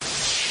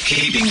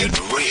Keeping it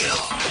real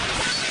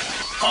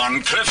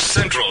on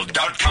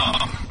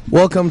CliffCentral.com.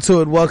 Welcome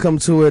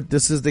to it.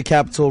 This is the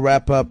Capital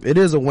Wrap-Up. It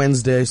is a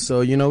Wednesday,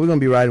 so, we're going to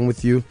be riding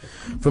with you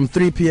from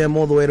 3 p.m.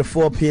 all the way to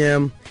 4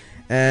 p.m.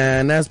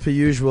 And as per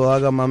usual, I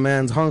got my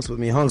man's Hunks with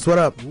me. Hunks, what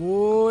up?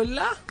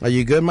 Hola. Are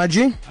you good, my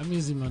G? I'm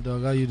easy, my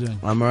dog. How you doing?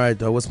 I'm all right,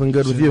 though. What's been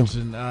good with you?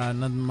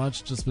 Nothing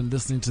much. Just been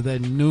listening to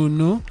that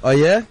new. Oh,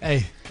 yeah?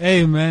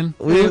 Hey, man.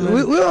 We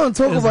don't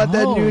talk about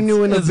that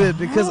new in a bit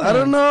because I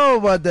don't know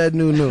about that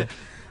new.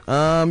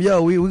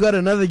 We got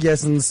another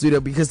guest in the studio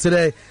because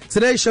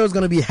today's show is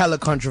gonna be hella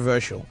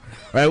controversial,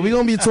 right? We're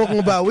gonna be talking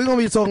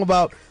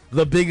about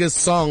the biggest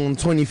song in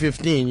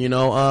 2015. We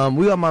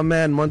got my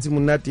man Monty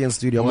Munati in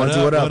studio. Monty,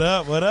 what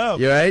up?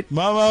 You right?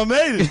 Mama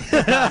made it.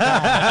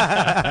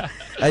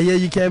 I hear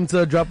you came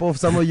to drop off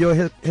some of your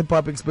hip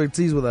hop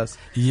expertise with us.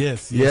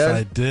 Yes, Yeah?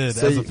 I did.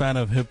 So As a fan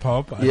of hip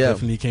hop, I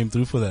definitely came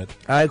through for that.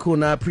 All right,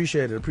 cool. I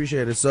appreciate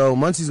it. So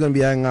Monty's gonna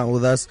be hanging out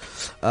with us.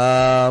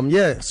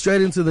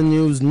 Straight into the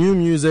news. New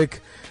music.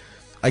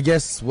 I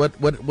guess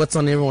what's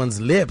on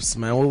everyone's lips,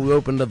 man? What we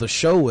opened up the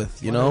show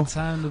with, What a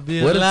time to be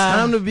alive. What a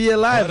time to be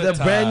alive. What a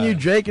The brand new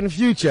time. Drake and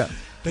Future.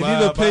 They need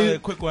to play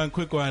quick one.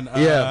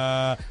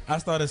 Yeah. I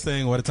started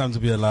saying "What a Time to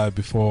Be Alive"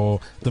 before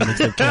the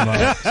mixtape came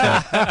out. So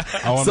I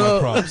want my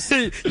props.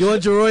 You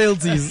want your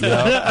royalties.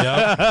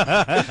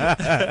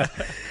 Yeah.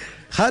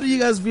 How do you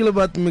guys feel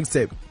about the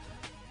mixtape?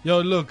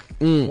 Yo, look.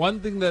 One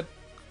thing that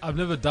I've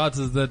never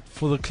doubted is that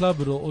for the club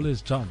it'll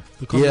always jump.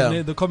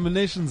 The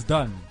combination's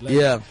done.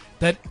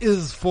 That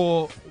is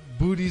for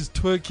booties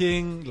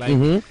twerking,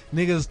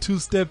 niggas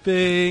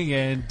two-stepping,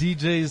 and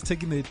DJs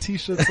taking their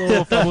t-shirts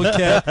off,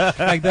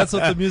 like that's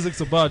what the music's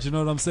about, you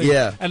know what I'm saying?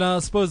 Yeah. And I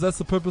suppose that's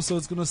the purpose, so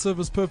it's gonna serve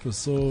its purpose.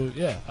 So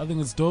yeah, I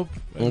think it's dope.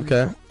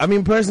 Okay. I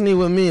mean, personally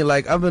with me,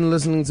 I've been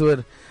listening to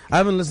it. I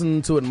haven't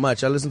listened to it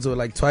much. I listened to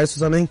it twice or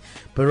something.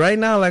 But right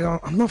now,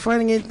 I'm not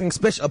finding anything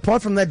special.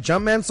 Apart from that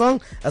Jumpman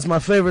song, that's my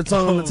favorite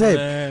song on the tape.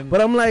 Man.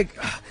 But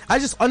I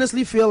just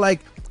honestly feel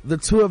like the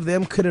two of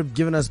them could have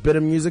given us better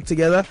music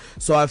together.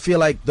 So I feel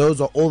like those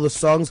are all the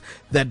songs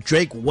that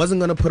Drake wasn't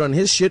going to put on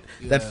his shit,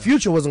 that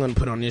Future wasn't going to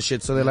put on his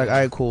shit. So they're like, all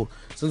right, cool.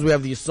 Since we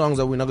have these songs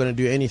that we're not going to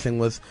do anything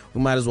with, we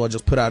might as well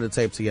just put out a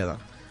tape together.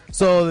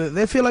 So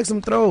they feel like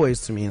some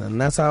throwaways to me, and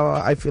that's how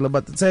I feel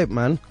about the tape,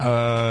 man.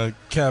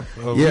 Cap,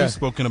 we've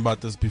spoken about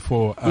this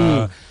before.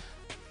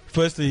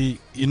 Firstly,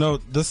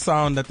 this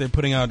sound that they're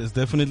putting out is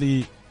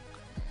definitely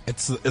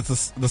it's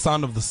the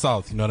sound of the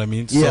South. You know what I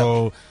mean? Yeah.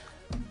 So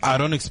I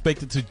don't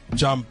expect it to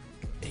jump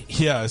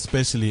here,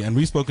 especially. And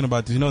we've spoken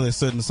about this. There's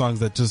certain songs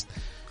that just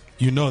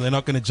they're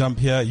not going to jump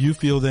here. You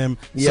feel them.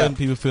 Certain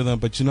people feel them,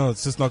 but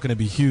it's just not going to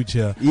be huge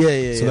here.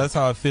 So that's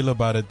how I feel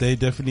about it. They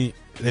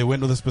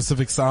went with a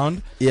specific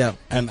sound. Yeah.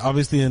 And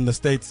obviously in the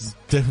States, it's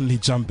definitely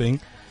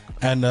jumping.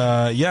 And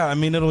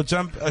it'll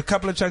jump. A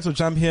couple of tracks will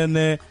jump here and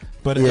there,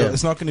 but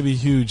it's not going to be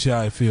huge here,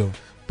 I feel.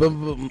 But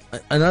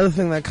another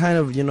thing that kind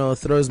of,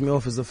 throws me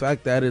off is the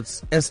fact that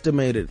it's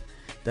estimated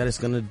that it's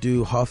gonna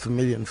do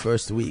 500,000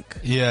 first week.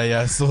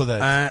 Yeah, I saw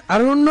that. I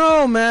don't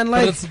know, man.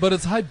 But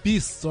it's hype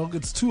beasts, dog.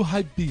 It's two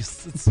hype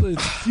beasts. It's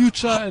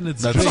Future and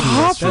it's Drake.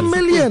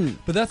 500,000.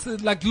 But that's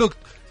look.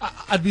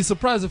 I'd be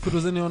surprised if it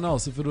was anyone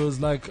else. If it was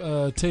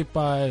taped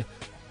by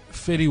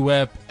Fetty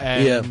Wap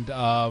and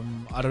I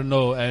don't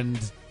know, and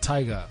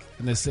Tiger,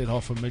 and they said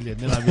 500,000,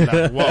 then I'd be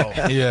like, whoa.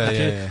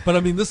 Yeah. But I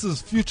mean, this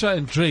is Future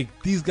and Drake.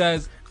 These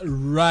guys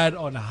ride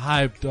on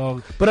hype,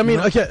 dog. But I mean,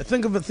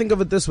 think of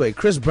it this way.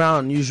 Chris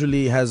Brown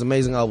usually has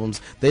amazing albums.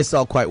 They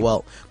sell quite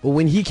well. But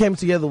when he came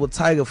together with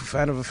Tiger for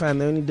Fan of a Fan,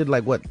 they only did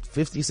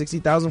 50,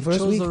 60,000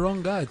 first week. Chose the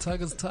wrong guy.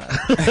 Tiger's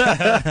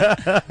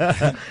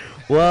tired.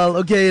 Well,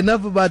 okay,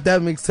 enough about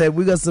that mixtape.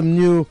 We got some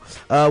new,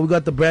 we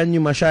got the brand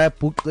new Mashaya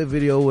Pukle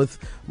video with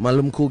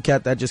Malum Cool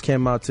Cat that just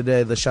came out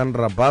today, the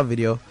Chandra Ba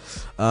video.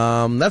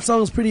 That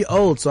song is pretty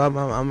old, so I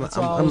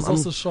was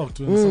also shocked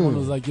when someone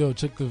was like, yo,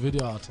 check the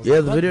video out.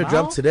 The video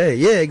dropped today.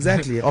 Yeah,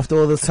 exactly. After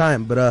all this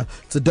time. But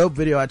it's a dope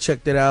video. I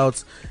checked it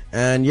out.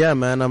 And yeah,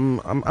 man,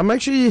 I'm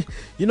actually,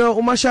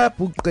 Mashaya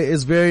Pukle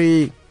is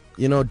very,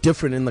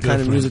 different in the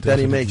kind of music that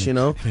he makes,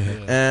 Yeah.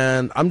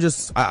 And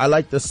I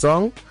like this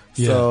song.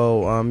 Yeah.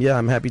 So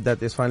I'm happy that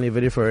there's finally a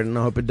video for it, and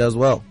I hope it does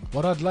well.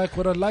 What I'd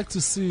like to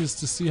see is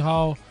to see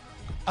how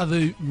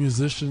other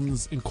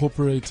musicians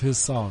incorporate his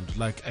sound,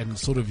 and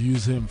sort of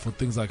use him for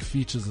things like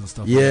features and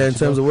stuff. Yeah, in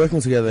terms of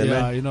working together.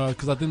 Yeah, man.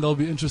 because I think that'll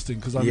be interesting.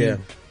 Because I mean,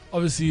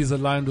 obviously he's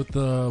aligned with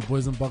the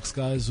Boys and Box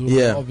guys who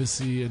are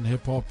obviously in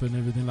hip hop and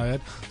everything like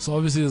that. So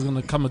obviously there's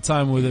going to come a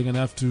time where they're going to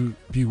have to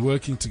be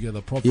working together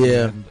properly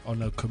and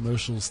on a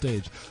commercial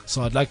stage.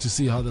 So I'd like to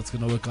see how that's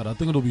going to work out. I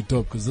think it'll be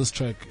dope because this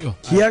track.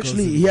 He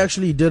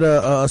actually did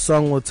a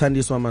song with Tandi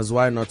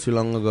Swamazwai not too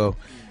long ago.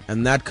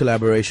 And that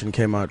collaboration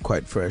came out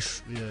quite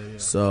fresh. Yeah.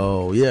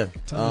 So, yeah.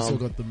 Tandi still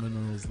got the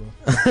minerals,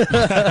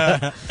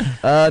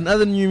 though.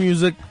 Another new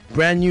music,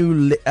 brand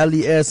new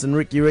LES and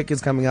Ricky Rick is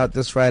coming out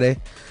this Friday.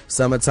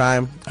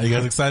 Summertime. Are you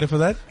guys excited for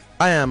that?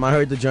 I am. I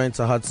heard the joint's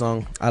a hot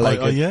song. I like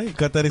it. Oh yeah, you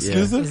got that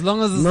exclusive? As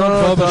long as it's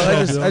not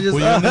barbershop. Were you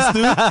in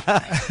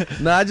the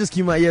stew? No, I just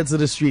keep my ear to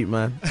the street,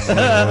 man.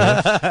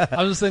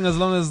 I'm just saying, as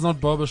long as it's not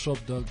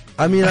barbershop, dog.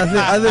 I mean,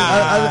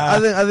 I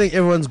think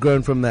everyone's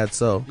grown from that.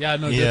 So yeah,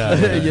 no, yeah,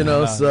 definitely. you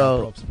know.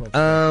 Props.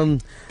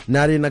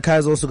 Nadia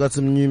Nakai's also got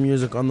some new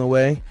music on the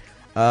way,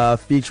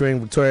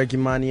 featuring Victoria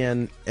Kimani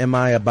and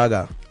Emma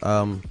Abaga,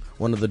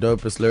 one of the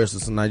dopest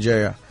lyricists in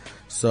Nigeria.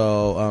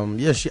 So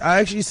I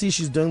actually see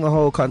she's doing the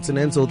whole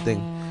continental thing.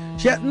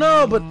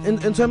 But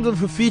in terms of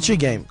her feature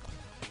game,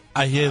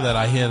 I hear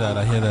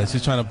that.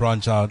 She's trying to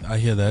branch out. I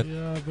hear that.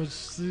 Yeah, but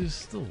she's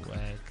still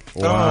whack.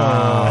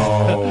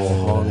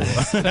 Wow.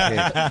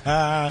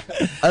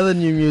 Other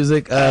new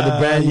music, the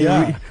brand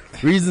new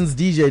Reason's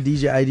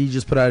DJ ID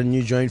just put out a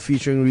new joint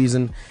featuring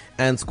Reason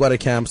and Squatter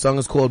Camp. Song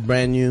is called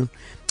Brand New.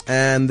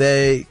 And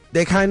they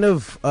kind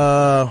of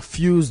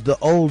fused the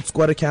old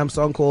Squatter Camp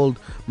song called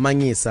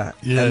Mangisa.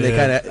 And they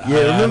kind of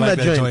remember like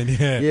that joint?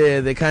 Yeah,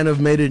 they kind of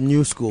made it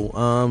new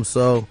school.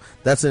 So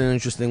that's an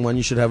interesting one.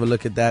 You should have a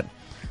look at that.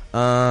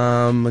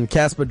 And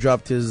Casper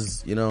dropped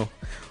his,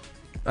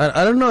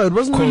 I don't know. It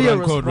wasn't Quote, really a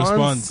unquote,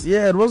 response.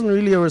 Yeah, it wasn't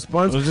really a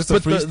response. It was just a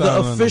but freestyle.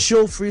 The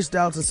official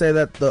freestyle to say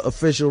that the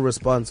official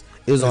response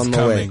is on the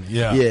coming, way.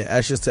 yeah.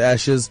 Ashes to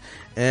Ashes.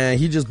 And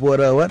he just bought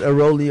a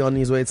rollie on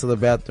his way to the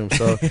bathroom.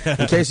 So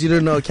in case you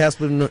didn't know,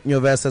 Casper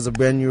Nyovest has a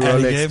brand new Rolex.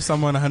 And he gave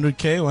someone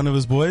 $100K, one of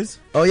his boys.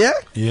 Oh yeah?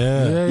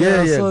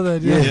 Yeah. I saw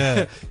that.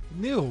 Yeah.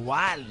 New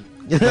wild.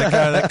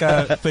 that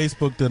guy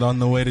Facebooked it on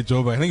the way to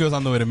Joe Biden. I think it was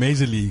on the way to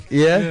Major League.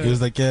 Yeah. He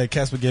was like, "Yeah,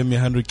 Casper gave me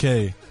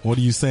 $100K. What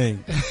are you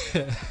saying?"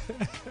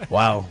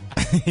 Wow.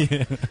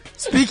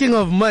 Speaking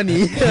of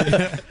money,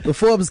 the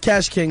Forbes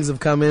Cash Kings have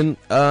come in,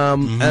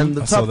 and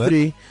the top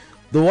three.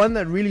 The one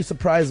that really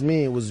surprised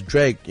me was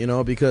Drake,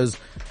 because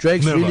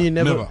Drake's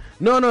never.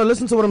 No,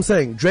 listen to what I'm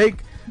saying. Drake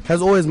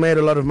has always made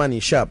a lot of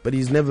money, but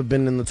he's never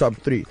been in the top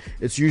three.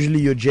 It's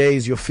usually your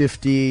J's, your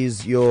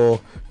 50s, your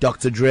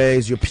Dr.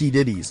 Dre's, your P.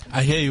 Diddy's.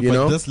 I hear you,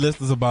 but this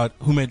list is about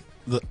who made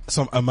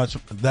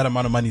that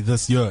amount of money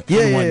this year.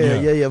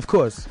 Yeah, of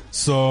course.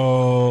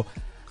 So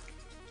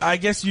I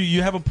guess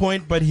you have a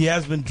point, but he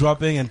has been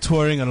dropping and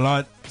touring a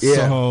lot. Yeah.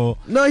 So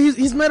no,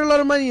 he's made a lot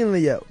of money in the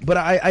year, but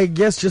I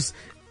guess just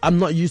I'm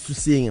not used to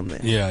seeing him there.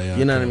 Yeah.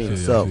 You know what I mean?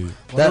 So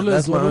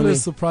what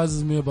always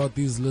surprises me about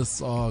these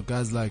lists are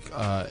guys like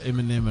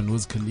Eminem and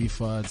Wiz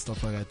Khalifa and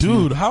stuff like that.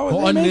 Dude, how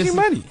are they making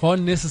money? Who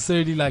aren't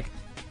necessarily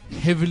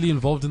heavily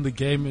involved in the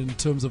game in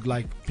terms of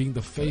being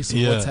the face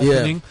of what's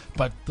happening,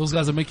 but those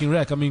guys are making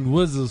rack. I mean,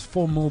 Wiz is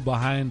 4 mil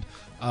behind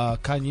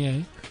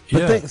Kanye.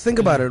 But think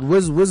about it.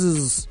 Wiz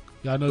is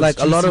a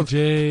lot of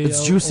J,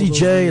 it's Juicy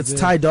J, it's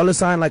Ty Dolla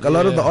 $ign. A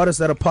lot of the artists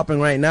that are popping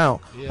right now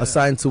are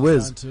signed to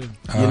Wiz. You know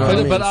what I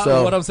mean?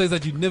 But what I'm saying is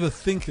that you'd never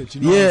think it.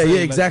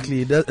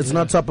 Exactly. It's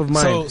not top of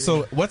mind.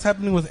 So what's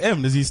happening with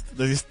M? Is he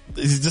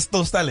just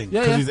still styling?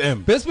 Because he's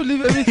M. Best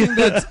believe everything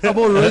that's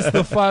about Royce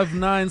the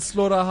 5'9",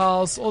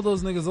 Slaughterhouse, all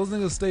those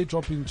niggas stay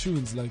dropping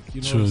tunes.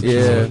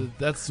 So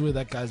that's where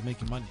that guy's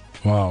making money.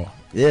 Wow.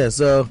 Yeah.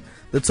 So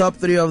the top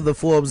three of the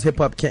Forbes hip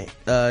hop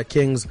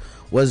kings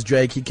was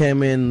Drake. He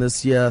came in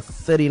this year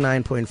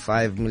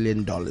 $39.5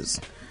 million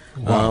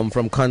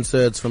from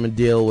concerts, from a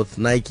deal with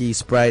Nike,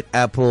 Sprite,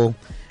 Apple,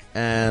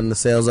 and the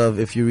sales of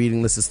If You're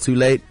Reading This Is Too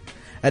Late.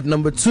 At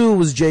number 2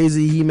 was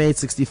Jay-Z. He made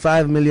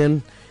 $65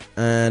 million,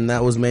 and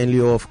that was mainly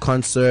off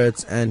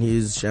concerts and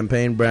his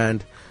champagne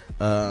brand,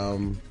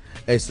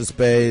 Ace of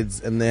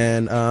Spades. And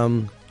then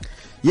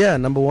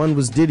number 1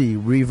 was Diddy,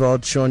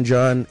 Revolt, Sean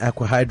John,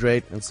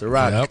 Aquahydrate, and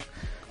Ciroc. Yep.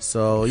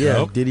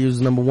 So Diddy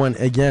was number 1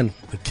 again.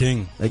 The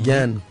king.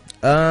 Again.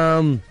 He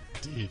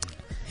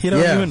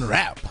don't even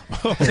rap.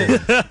 You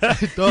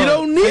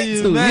don't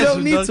need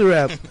to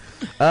rap.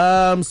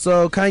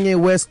 So Kanye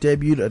West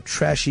debuted a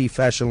trashy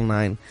fashion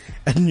line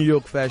at New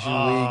York Fashion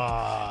Week.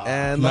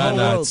 And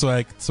it's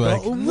swag.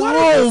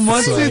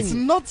 It's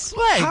not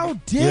swag. How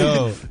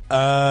dare you?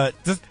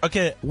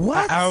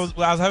 What? I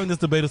was having this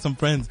debate with some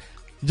friends.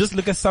 Just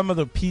look at some of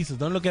the pieces.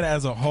 Don't look at it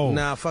as a whole.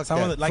 Nah, fuck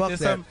that.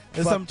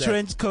 There's some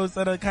trench coats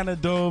that are kind of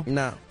dope.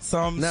 Nah.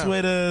 Some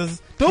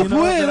sweaters. Don't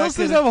wear. Those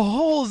things have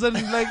holes and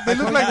they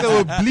look like they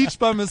were bleached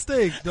by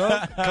mistake,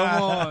 dog.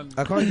 Come on.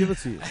 I can't give it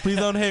to you. Please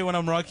don't hate when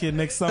I'm rocking it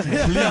next summer.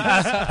 Please.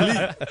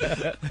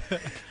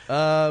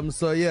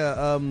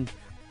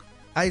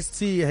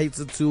 Ice-T hates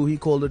it too. He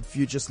called it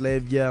future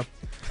slave year.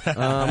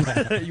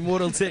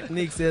 Immortal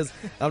Technique says,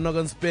 I'm not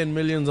going to spend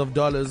millions of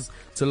dollars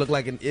to look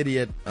like an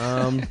idiot.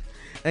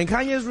 And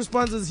Kanye's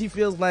response is he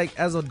feels like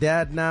as a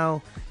dad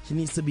now, he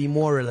needs to be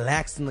more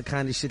relaxed in the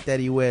kind of shit that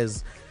he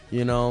wears.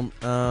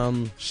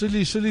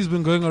 Shilly's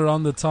been going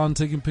around the town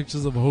taking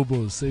pictures of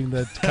hobos, saying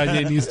that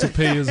Kanye needs to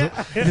pay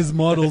his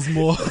models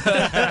more.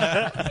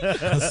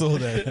 I saw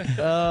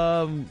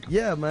that.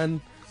 Yeah, man.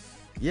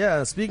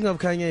 Yeah, speaking of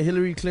Kanye,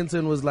 Hillary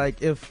Clinton was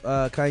like, if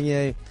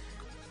Kanye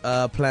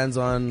plans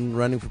on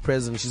running for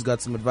president, she's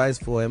got some advice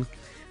for him.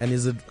 And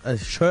his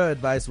her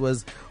advice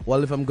was,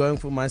 well, if I'm going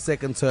for my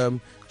second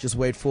term, just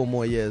wait 4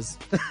 more years.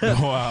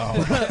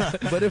 Wow.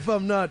 But if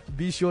I'm not,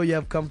 be sure you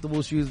have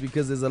comfortable shoes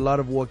because there's a lot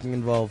of walking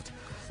involved.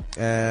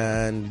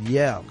 And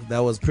yeah, that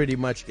was pretty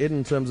much it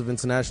in terms of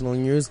international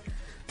news.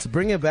 To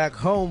bring it back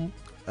home,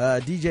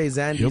 DJ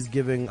Zandy's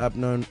giving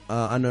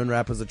unknown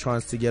rappers a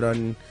chance to get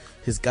on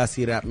his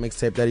Gussie rap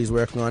mixtape that he's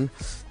working on.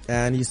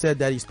 And he said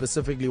that he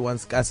specifically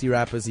wants Gussie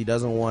rappers. He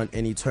doesn't want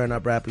any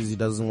turn-up rappers. He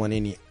doesn't want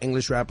any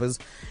English rappers.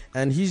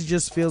 And he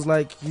just feels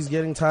like he's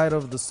getting tired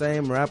of the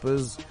same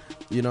rappers,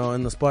 in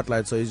the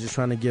spotlight. So he's just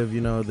trying to give,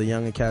 the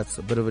younger cats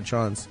a bit of a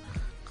chance.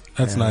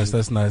 That's nice.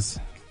 That's nice.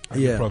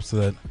 Yeah. Props to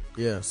that.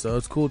 Yeah, so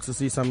it's cool to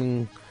see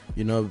something,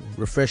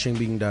 refreshing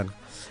being done.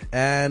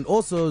 And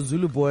also,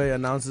 Zulu Boy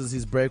announces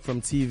his break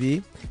from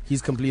TV.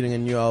 He's completing a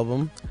new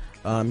album.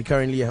 He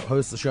currently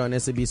hosts a show on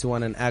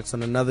SABC1 and acts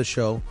on another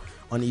show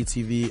on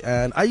ETV.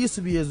 And I used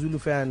to be a Zulu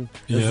fan,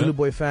 Zulu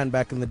Boy fan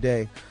back in the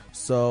day.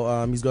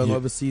 So he's going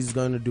overseas, he's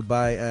going to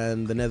Dubai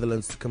and the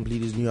Netherlands to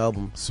complete his new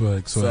album.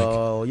 Swag.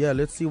 So yeah,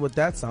 let's see what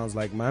that sounds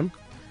like, man.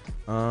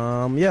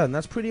 And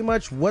that's pretty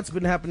much what's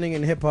been happening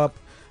in hip hop.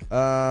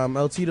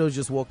 L-Tido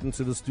just walked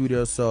into the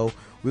studio, so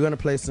we're going to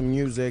play some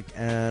music,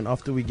 and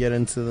after we get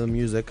into the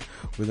music,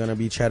 we're going to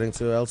be chatting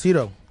to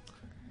L-Tido.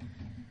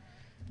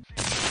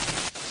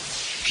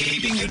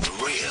 Keeping it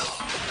real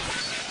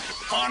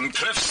on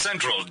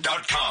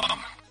cliffcentral.com.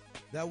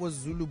 That was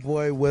Zulu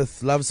Boy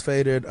with Love's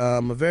Faded,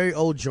 a very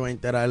old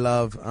joint that I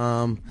love,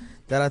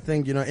 that I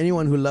think,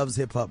 anyone who loves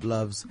hip-hop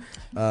loves,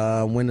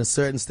 when a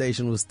certain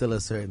station was still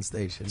a certain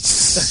station.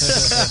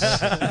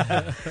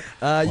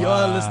 You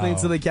are listening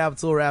to the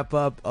Capital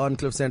Wrap-Up on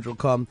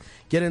cliffcentral.com.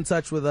 Get in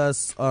touch with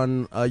us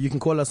on, you can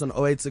call us on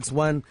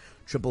 0861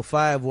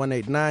 555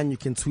 189. You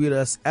can tweet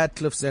us at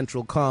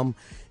cliffcentral.com.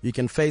 You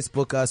can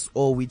Facebook us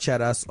or WeChat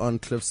us on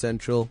Cliff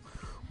Central.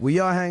 We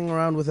are hanging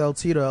around with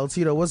L-Tido.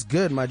 L-Tido, what's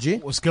good, my G?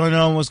 What's going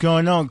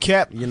on,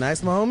 Cap? You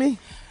nice, my homie?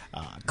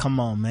 Come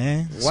on,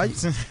 man.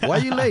 Why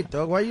you late,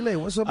 dog? Why you late?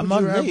 What's up I'm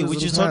with not late.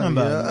 What you talking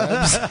about?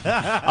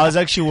 Yeah. I was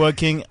actually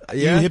working.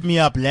 Yeah? You hit me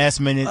up last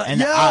minute.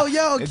 And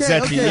okay.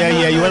 Exactly.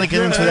 Okay. Yeah. You want to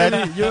get into that?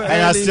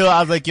 Early. I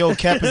was like, yo,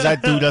 Cap is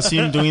that dude. I see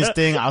him doing his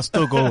thing. I'll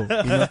still go.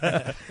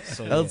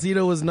 So,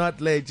 L-Tido was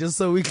not late, just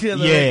so we clear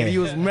the record. He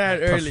was mad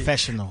early.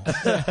 Professional.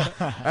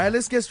 All right,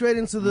 let's get straight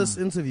into this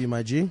interview,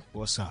 my G.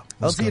 What's up?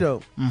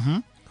 L-Tido,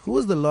 who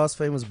was the last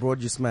famous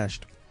broad you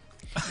smashed?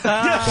 Yep.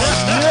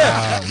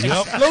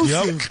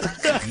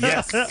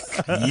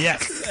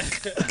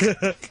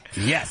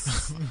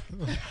 Yes.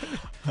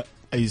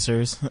 Are you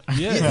serious?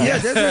 Yeah,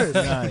 that's it.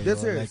 Nah,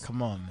 That's it. Like,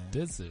 come on, man.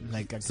 That's it.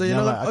 Like, I So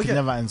can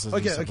never answer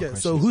these type of Okay. So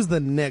questions. who's the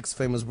next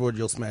famous broad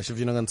you'll smash if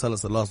you're not gonna tell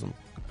us the last one?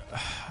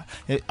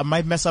 I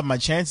might mess up my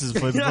chances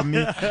for me. I'm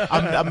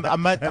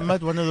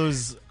not one of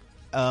those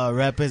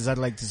rappers that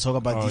like to talk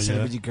about these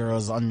celebrity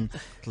girls on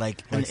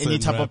like on any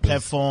type of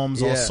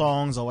platforms or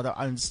songs or whatever.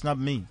 It's not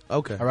me.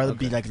 Okay. I'd rather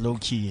be like low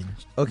key.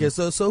 Okay,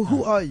 so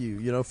who are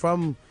you?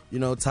 From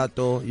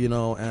Tato,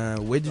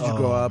 where did you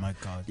grow up? Oh my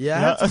God. Yeah, I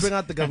had to bring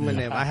out the government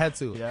name. I had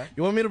to. Yeah.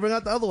 You want me to bring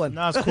out the other one?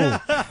 No, it's cool.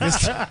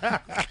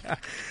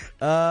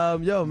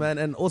 Yo, man,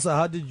 and also,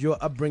 how did your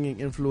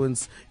upbringing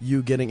influence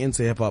you getting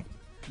into hip hop?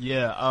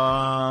 Yeah.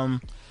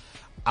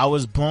 I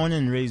was born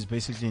and raised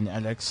basically in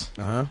Alex.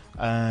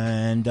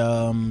 And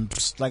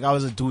like I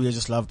was a dude that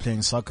just loved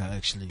playing soccer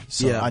actually.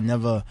 So I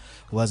never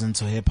was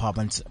into hip hop,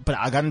 but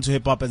I got into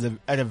hip hop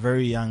at a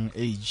very young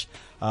age.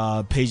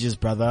 Paige's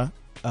brother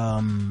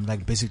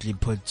like basically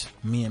put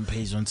me and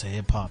Paige onto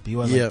hip hop. He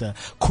was like the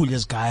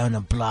coolest guy on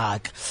the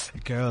block.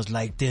 Girls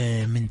liked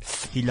him and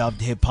he loved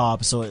hip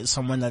hop. So it's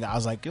someone that I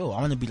was like, yo, I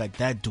want to be like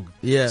that dude.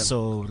 Yeah.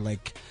 So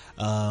like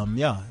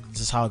this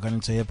is how I got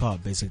into hip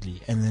hop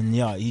basically. And then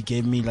he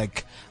gave me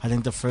like I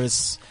think the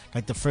first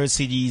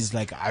CDs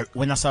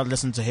when I started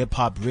listening to hip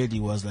hop really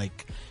was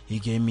like he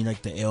gave me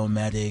like the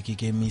Illmatic, he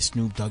gave me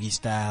Snoop Doggy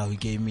Style, he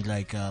gave me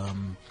like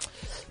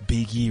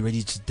Biggie,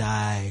 Ready to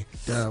Die,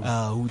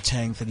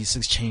 Wu-Tang,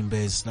 36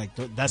 Chambers. Like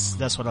that's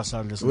what I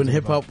started listening when to.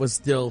 When hip hop was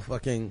still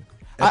fucking.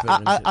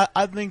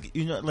 I think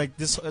like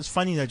this. It's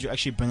funny that you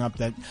actually bring up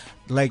that.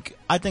 Like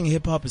I think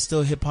hip hop is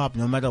still hip hop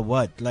no matter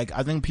what. Like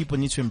I think people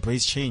need to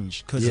embrace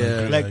change because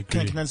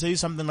can I tell you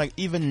something? Like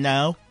even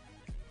now.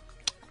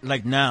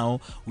 Like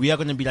now, we are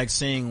going to be like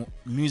saying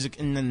music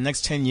in the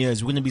next 10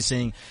 years. We're going to be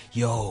saying,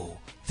 yo,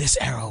 this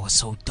era was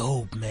so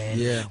dope, man.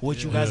 Yeah.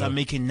 What you guys are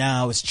making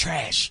now is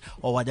trash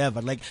or whatever.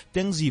 Like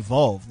things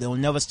evolve. They will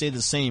never stay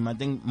the same. I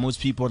think most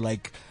people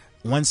like,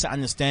 once I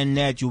understand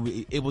that, you'll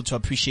be able to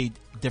appreciate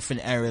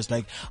different areas.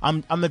 Like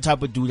I'm the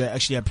type of dude that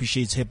actually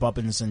appreciates hip hop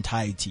in its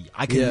entirety.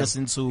 I can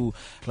listen to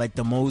like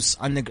the most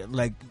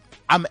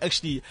I'm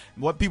actually,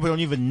 what people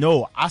don't even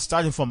know, I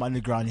started from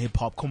underground hip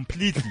hop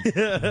completely.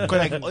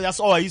 That's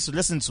all I used to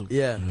listen to.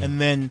 Yeah. And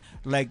then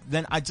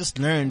I just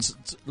learned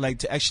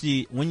to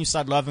actually, when you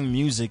start loving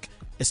music,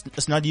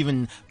 it's not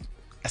even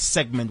a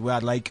segment where I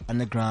like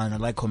underground, I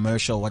like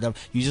commercial, whatever.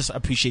 You just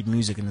appreciate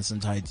music in its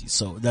entirety.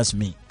 So that's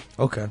me.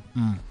 Okay.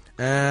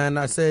 And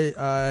I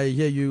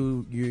hear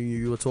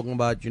you were talking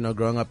about,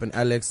 growing up in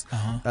Alex.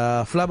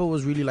 Flubber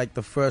was really like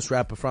the first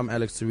rapper from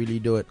Alex to really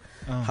do it.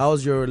 How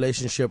was your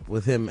relationship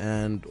with him,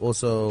 and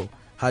also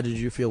how did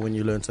you feel when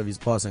you learned of his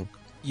passing?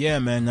 Yeah,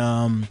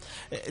 man.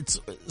 It's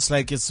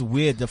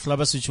weird. The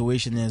Flubber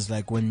situation is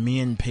like when me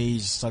and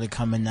Paige started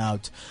coming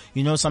out.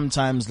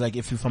 Sometimes like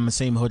if you're from the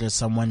same hood as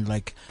someone,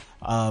 like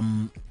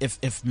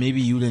if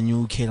maybe you the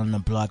new kid on the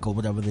block or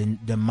whatever, then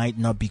they might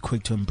not be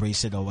quick to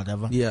embrace it or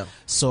whatever. Yeah.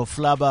 So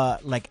Flubber,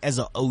 like as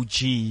an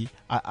OG,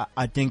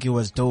 I think it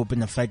was dope in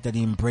the fact that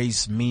he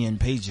embraced me and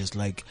Pages.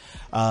 Like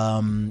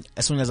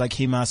as soon as I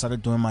came out, I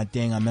started doing my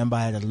thing. I remember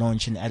I had a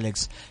launch in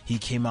Alex. He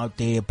came out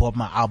there, bought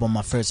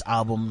my first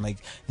album. Like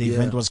the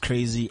event was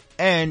crazy.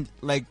 And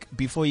like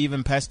before he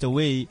even passed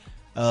away,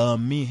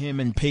 me, him,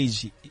 and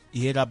Paige, he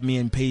hit up me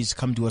and Paige to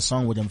come do a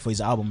song with him for his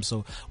album.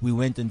 So we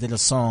went and did a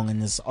song,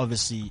 and it's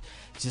obviously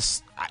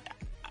just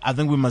I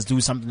think we must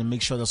do something to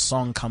make sure the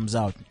song comes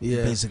out,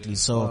 basically.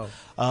 So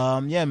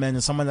yeah, man,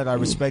 it's someone that I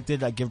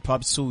respected. I give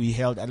props to. He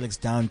held Alex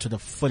down to the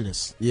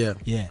fullest. Yeah.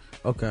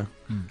 Okay.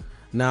 Mm.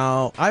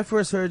 Now, I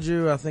first heard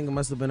you, I think it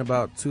must have been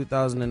about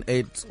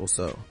 2008 or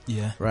so.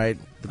 Yeah. Right?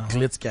 The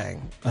Glitz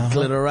Gang.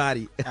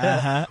 Glitterati.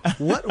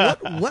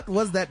 What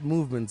was that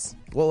movement?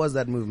 What was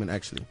that movement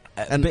actually?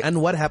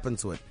 And what happened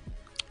to it?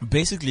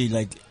 Basically,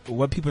 like,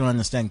 what people don't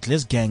understand,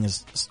 Glitz Gang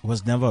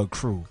was never a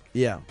crew.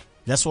 Yeah.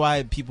 That's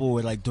why people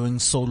were like doing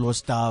solo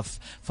stuff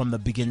from the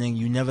beginning.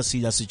 You never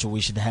see that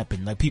situation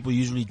happen. Like people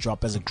usually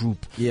drop as a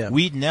group. Yeah.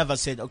 We never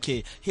said,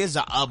 okay, here's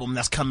the album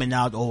that's coming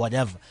out or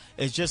whatever.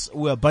 It's just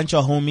we're a bunch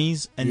of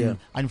homies, and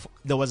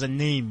there was a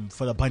name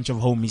for the bunch of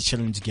homies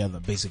chilling together,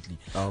 basically.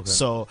 Oh, okay.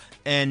 So,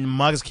 and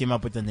Muggs came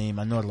up with the name.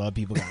 I know a lot of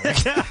people got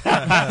it.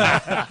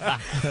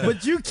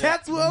 But you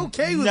cats were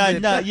okay with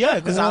it. Yeah,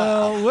 because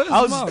I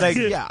was Muggs? Like,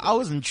 yeah, I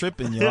wasn't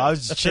tripping, I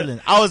was just chilling.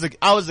 I was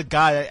the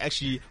guy that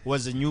actually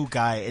was a new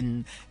guy,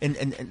 and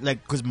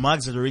like, because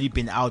Muggs had already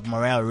been out,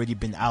 Morale already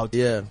been out,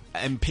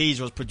 and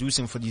Paige was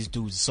producing for these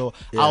dudes. So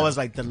I was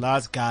like the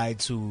last guy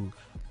to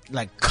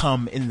like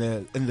come in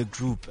the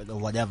group or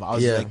whatever. I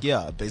was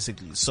like,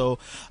 basically. So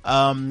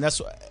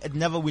that's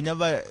we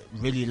never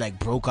really like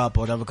broke up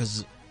or whatever,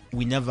 because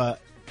we never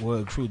were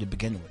a crew to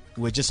begin with.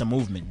 We're just a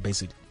movement,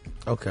 basically.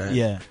 Okay.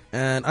 Yeah.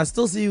 And I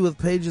still see you with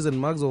Pages and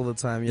Muggs all the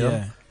time,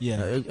 yo.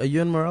 Yeah. Are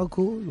you and Morale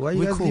cool? Why are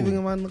you guys cool. leaving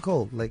him out in the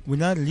cold? Like, we're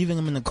not leaving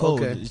him in the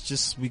cold. Okay. It's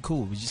just we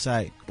cool. We just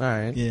alright. All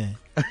right. Yeah.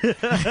 You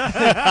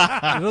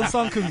don't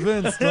sound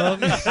convinced,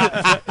 dog.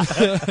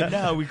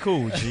 No, we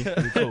cool, G.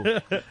 We cool.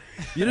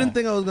 You didn't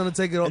think I was gonna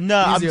take it easy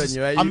on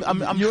you, right?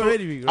 I'm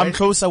ready. Right? I'm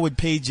closer with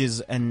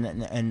Pages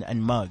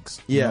and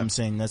Muggs. You know what I'm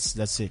saying?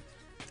 That's it.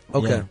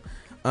 Okay.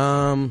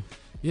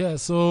 Yeah.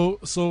 So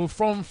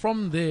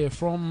from there,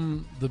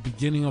 from the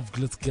beginning of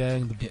Glitz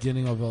Gang, the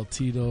beginning of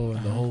L-Tido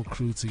and the whole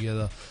crew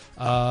together,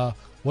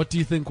 what do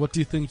you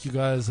think you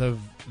guys have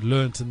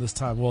learnt in this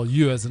time? Well,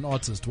 you as an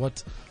artist,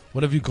 what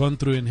have you gone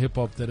through in hip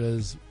hop that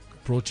has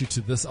brought you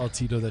to this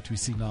L-Tido that we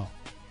see now?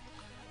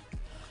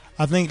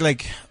 I think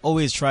like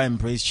always try and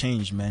embrace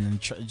change, man, and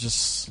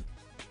just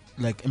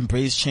like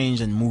embrace change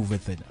and move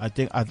with it. I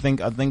think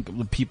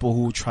the people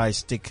who try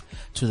stick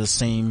to the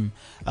same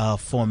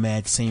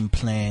format, same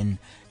plan,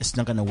 it's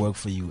not gonna work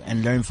for you.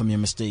 And learn from your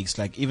mistakes.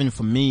 Like even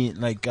for me,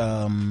 like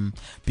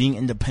being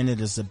independent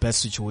is the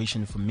best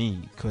situation for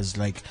me, because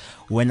like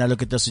when I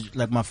look at this,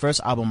 like my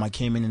first album, I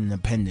came in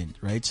independent,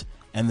 right?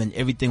 And then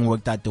everything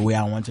worked out the way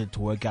I wanted it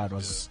to work out. I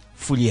was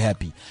fully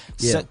happy.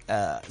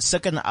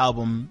 Second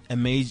album,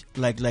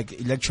 like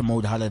Electro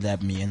Mode hollered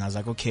at me, and I was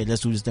like, okay,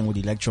 let's do this thing with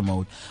Electro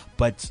Mode.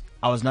 But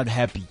I was not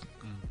happy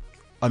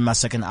on my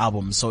second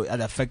album, so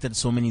it affected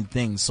so many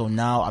things. So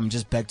now I'm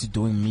just back to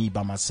doing me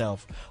by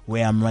myself,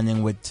 where I'm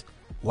running with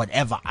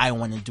whatever I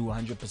want to do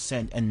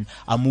 100%, and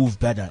I move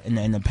better in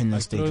the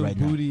independent stage right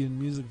now. Booty in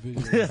music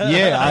videos.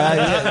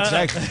 Yeah,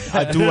 exactly.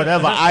 I do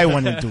whatever I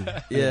want to do.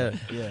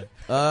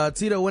 Yeah.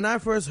 Tito, when I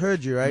first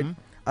heard you, right,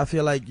 I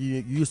feel like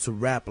you used to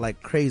rap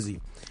like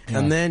crazy. Yeah.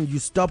 And then you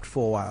stopped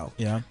for a while.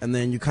 Yeah. And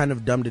then you kind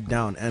of dumbed it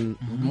down. And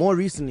more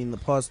recently, in the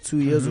past 2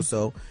 years or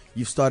so,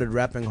 you've started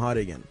rapping hard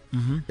again.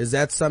 Is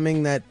that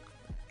something that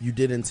you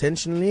did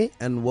intentionally?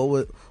 And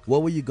what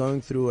were you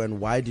going through, and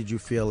why did you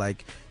feel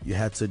like you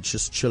had to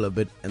just chill a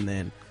bit and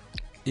then...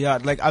 Yeah,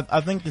 like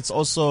I think it's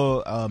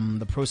also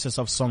the process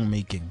of song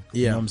making.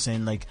 You know what I'm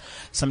saying? Like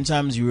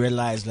sometimes you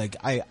realize, like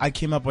I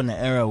came up in an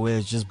era where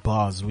it's just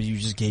bars, where you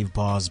just gave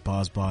bars.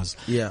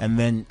 Yeah. And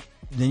then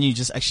you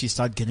just actually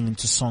start getting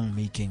into song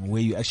making,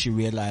 where you actually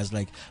realize,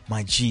 like,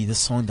 my G, this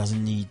song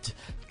doesn't need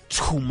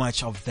too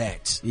much of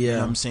that. You know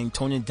what I'm saying?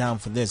 Tone it down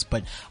for this.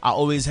 But I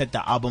always had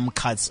the album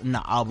cuts in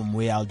the album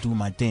where I'll do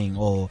my thing,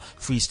 or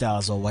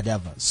freestyles or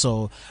whatever.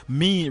 So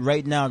me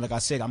right now, like I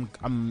said,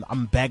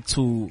 I'm back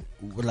to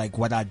like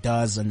what I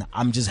does, and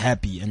I'm just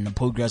happy and the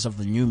progress of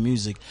the new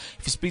music.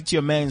 If you speak to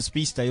your man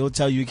Speedster, he'll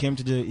tell you he came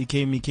to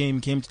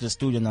the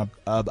studio and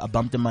I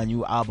bumped in my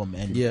new album,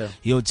 and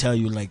he'll tell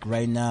you like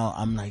right now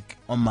I'm like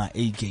on my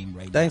A game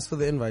right Thanks for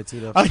the invite,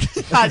 Tito. I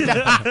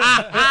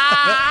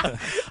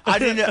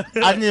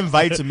didn't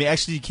invite him. He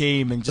actually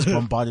came and just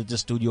bombarded the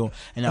studio,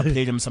 and I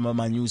played him some of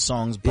my new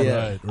songs. But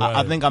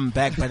I think I'm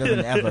back better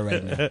than ever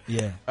right now.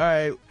 Yeah. All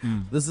right.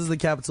 This is the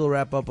Capital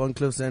Wrap Up on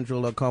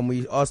CliffCentral.com.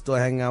 We are still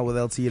hanging out with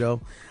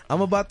L-Tido.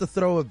 I'm about to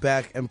throw it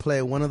back and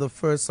play one of the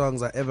first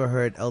songs I ever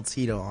heard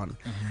L-Tido on.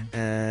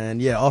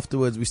 And yeah,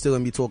 afterwards we're still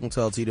gonna be talking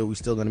to L-Tido. We're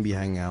still gonna be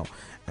hanging out.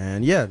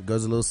 And yeah, it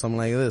goes a little something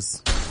like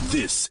this.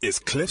 This is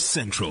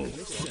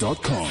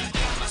CliffCentral.com.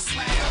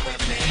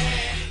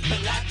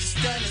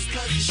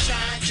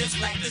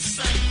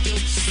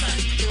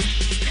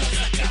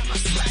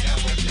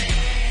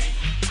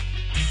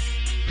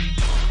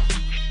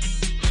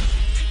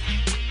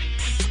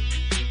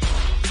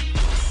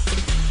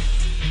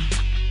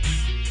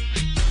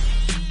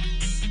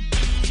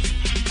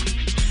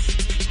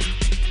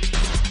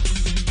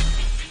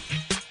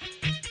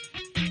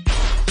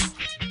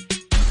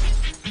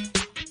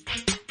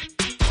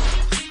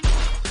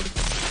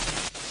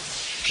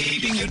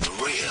 Keeping it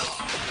real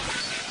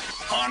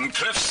on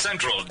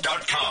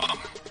CliffCentral.com.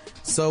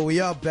 So we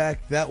are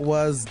back. That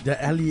was the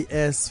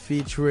LES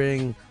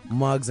featuring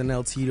Muggs and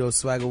L-Tido,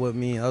 Swagger With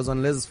Me. I was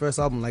on Liz's first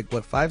album, like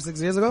what, 5-6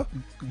 years ago?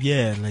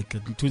 Yeah, like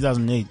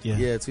 2008.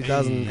 Yeah,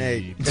 2008.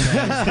 Hey,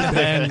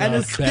 and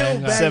it's still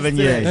bang 7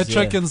 years. That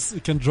track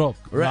can drop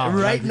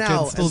right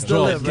now. Still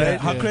drop. live, Right?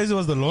 How crazy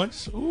was the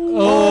launch?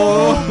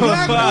 Oh,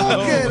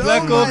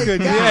 Black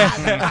Orchid.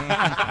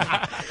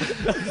 Yeah.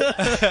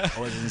 That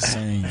was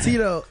insane.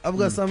 Tito, I've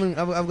got something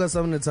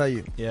to tell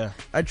you. Yeah.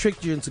 I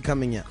tricked you into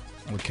coming here.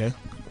 Okay.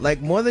 Like,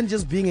 more than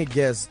just being a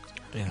guest,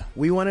 Yeah.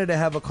 we wanted to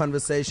have a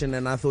conversation,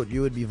 and I thought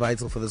you would be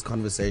vital for this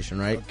conversation,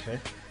 right? Okay.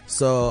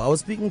 So I was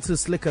speaking to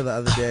Slicker the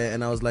other day,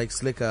 and I was like,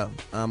 Slicker,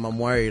 I'm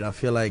worried. I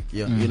feel like,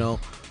 you know,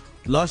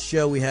 last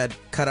year we had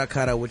Kara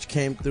Kara, which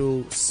came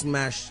through,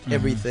 smashed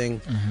everything.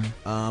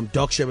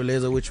 Doc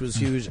Shebeleza, which was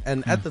huge.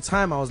 And at the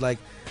time, I was like,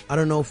 I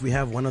don't know if we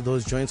have one of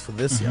those joints for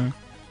this year.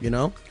 You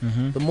know?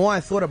 The more I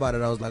thought about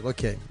it, I was like,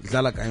 okay,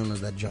 Zala Kayona's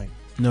that joint.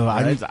 No,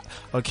 right? I didn't.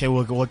 Okay,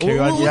 we'll carry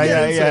on. We'll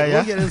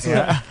get into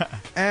it.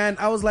 And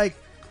I was like,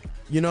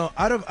 you know,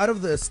 out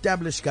of the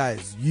established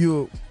guys,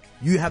 you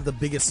have the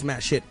biggest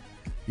smash hit.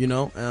 You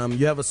know,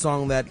 you have a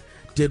song that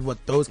did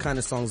what those kind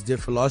of songs did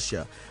for last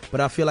year.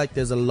 But I feel like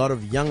there's a lot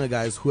of younger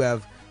guys who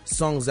have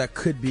songs that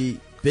could be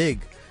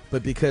big,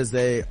 but because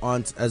they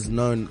aren't as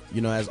known,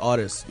 you know, as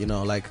artists, you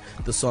know, like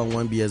the song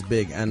won't be as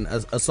big. And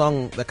a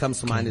song that comes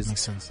to mind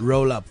is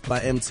Roll Up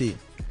by MT.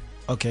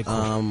 Okay,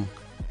 cool.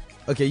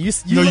 Okay, you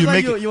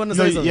want to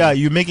say something? Yeah,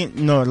 you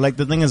making like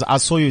the thing is, I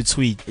saw your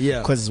tweet. Yeah.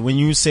 Because when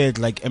you said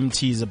like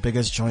MT is the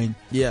biggest joint,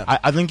 yeah,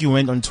 I think you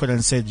went on Twitter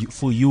and said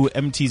for you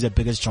MT is the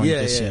biggest joint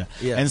this year.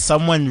 Yeah. And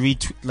someone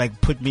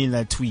put me in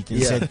that tweet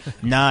and said,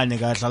 nah,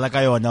 nigga,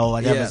 Tlalakayo, no,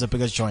 whatever is the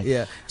biggest joint.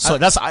 Yeah. So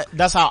that's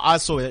how I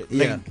saw it.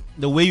 Like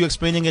the way you're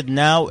explaining it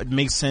now, it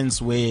makes sense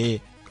where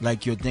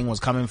like your thing was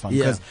coming from.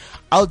 Because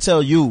I'll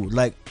tell you,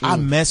 like I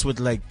mess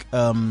with like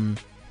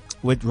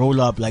with Roll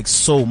Up like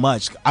so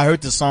much. I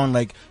heard the song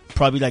like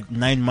probably like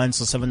 9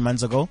 months or 7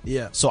 months ago.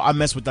 Yeah. So I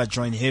messed with that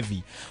joint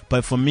heavy.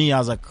 But for me, I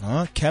was like,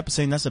 kept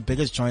saying that's the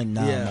biggest joint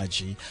now, my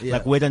G. Yeah.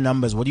 Like, where the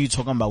numbers? What are you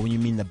talking about when you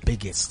mean the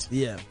biggest?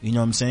 Yeah. You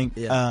know what I'm saying?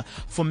 Yeah.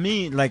 For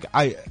me, like,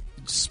 I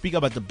speak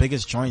about the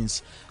biggest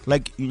joints.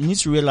 Like, you need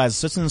to realize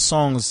certain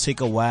songs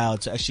take a while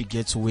to actually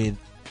get to where,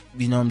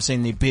 you know what I'm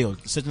saying, they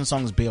build. Certain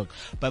songs build.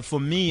 But for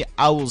me,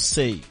 I will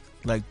say,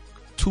 like,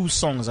 2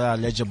 songs that are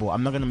legible.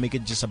 I'm not going to make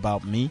it just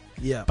about me.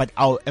 Yeah. But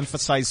I'll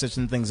emphasize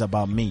certain things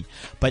about me.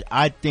 But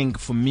I think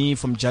for me,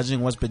 from judging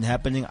what's been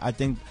happening, I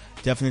think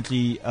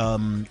definitely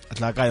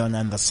Tlakayon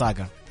and the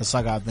Saga.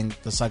 I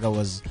think the Saga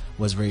was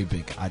very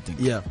big, I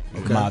think. Yeah.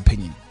 Okay. In my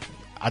opinion.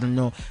 I don't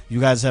know. You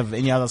guys have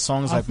any other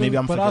songs? Maybe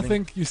I'm forgetting. But I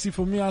think, you see,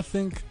 for me, I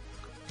think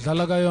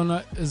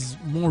Tlakayon is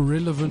more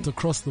relevant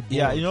across the board.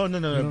 Yeah,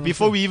 no.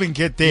 Before we even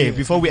get there,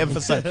 before we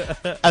emphasize,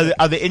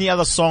 are there any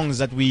other songs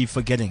that we're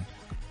forgetting?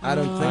 I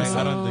don't think so.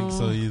 I don't think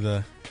so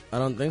either. I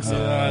don't think so.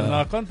 No,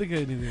 I can't think of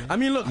anything. I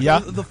mean, look,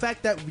 the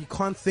fact that we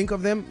can't think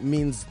of them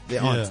means they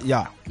aren't.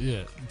 Yeah,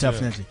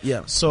 definitely.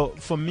 Yeah. So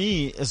for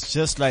me, it's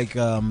just like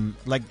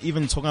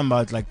even talking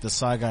about like the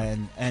Saga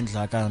and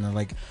like, I don't know,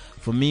 like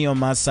for me on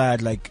my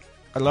side, like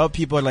a lot of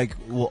people like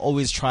will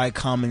always try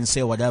come and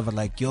say whatever,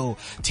 like, yo,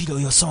 Tito,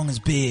 your song is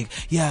big.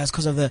 Yeah, it's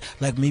because of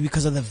maybe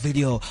because of the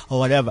video or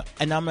whatever.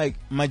 And I'm like,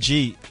 my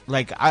G,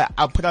 like I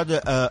put out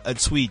a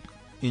tweet.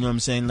 You know what I'm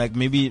saying? Like,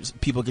 maybe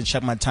people can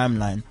check my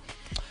timeline.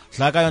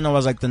 Like, I don't know,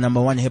 was like the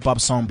 #1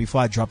 hip-hop song before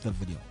I dropped the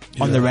video.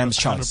 On the Rams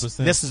charts.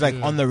 100%. This is like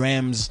on the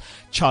Rams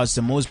charts,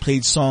 the most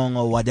played song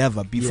or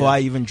whatever, before I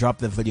even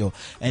dropped the video.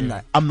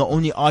 And I'm the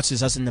only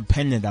artist that's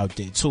independent out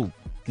there, too.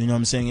 You know what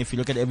I'm saying? If you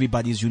look at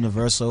everybody's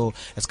universal,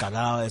 it's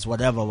Kala, it's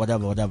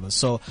whatever.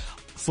 So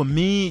for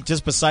me,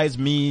 just besides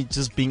me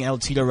just being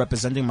L-Tido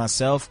representing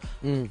myself,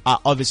 I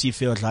obviously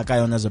feel like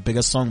Ion has a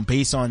bigger song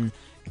based on,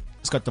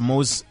 it's got the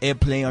most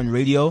airplay on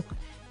radio.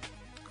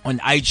 On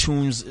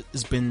iTunes,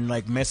 it's been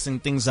like messing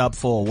things up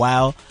for a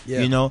while,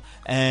 you know,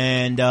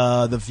 and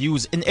the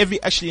views in every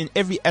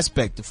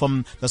aspect,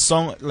 from the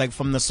song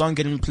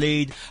getting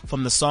played,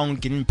 from the song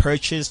getting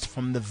purchased,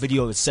 from the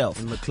video itself,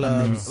 in the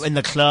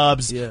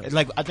clubs,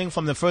 like I think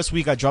from the first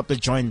week I dropped the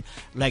joint,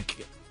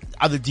 like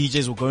other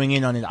DJs were going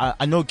in on it.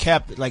 I know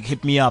Cap like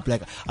hit me up.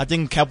 Like I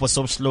think Cap was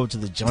so slow to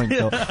the joint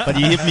though, but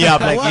he hit me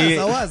up. Like he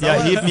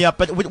hit me up.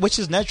 But which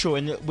is natural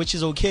and which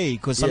is okay,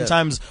 because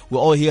sometimes we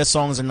all hear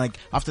songs and like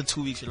after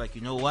 2 weeks you're like,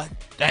 you know what?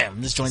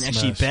 Damn, this joint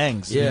actually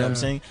bangs. You know what I'm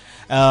saying?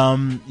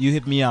 You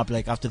hit me up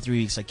like after 3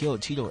 weeks, like, yo,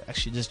 Tito,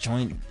 actually this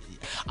joint.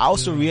 I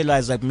also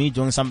realized like me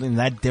doing something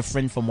that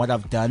different from what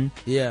I've done.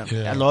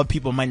 A lot of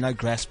people might not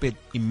grasp it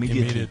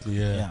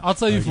immediately. I'll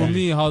tell you for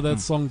me how that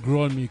song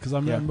grew on me, because I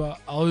remember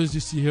I always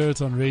used to hear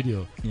it on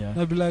radio. And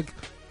I'd be like,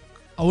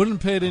 I wouldn't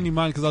pay it any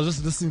mind because I was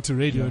just listening to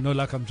radio. You know,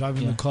 like I'm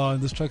driving the car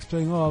and this track's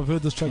playing. Oh, I've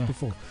heard this track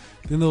before.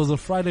 Then there was a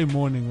Friday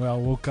morning where I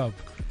woke up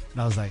and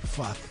I was like,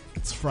 fuck,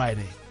 it's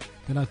Friday.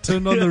 Then I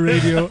turned on the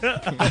radio.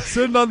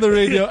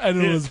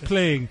 And it was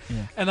playing.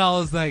 And I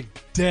was like,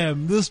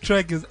 damn, this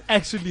track is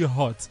actually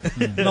hot.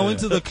 And I went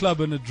to the club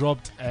and it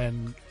dropped,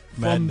 and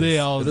from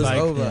there I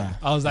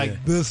was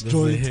like, this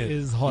joint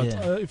is hot.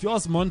 If you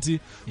ask Monty,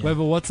 we have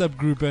a WhatsApp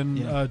group,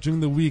 and during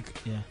the week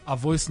I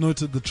voice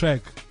noted the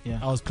track.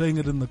 I was playing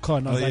it in the car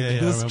and I was like,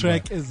 this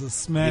track is a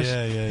smash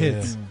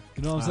hit.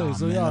 You know what I'm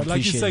saying? So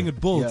like you're saying,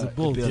 it builds.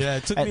 Yeah,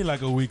 it took me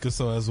like a week or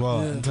so as well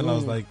until I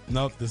was like,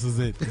 nope, this is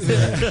it.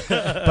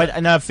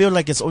 And I feel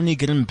like it's only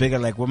getting bigger.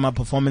 Like with my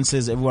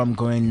performances, everywhere I'm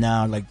going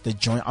now, like the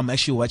joint, I'm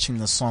actually watching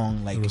the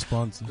song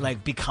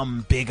like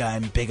become bigger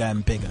and bigger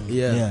and bigger.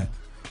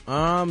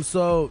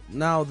 So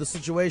now the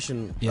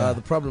situation,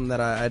 the problem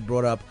that I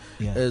brought up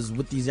is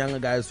with these younger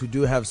guys who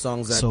do have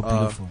songs that so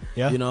beautiful.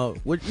 You know,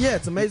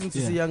 it's amazing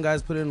to see young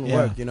guys put in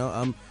work. You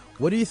know,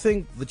 what do you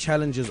think the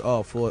challenges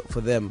are for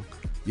them?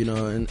 You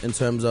know, in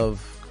terms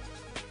of,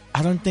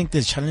 I don't think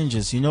there's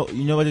challenges. You know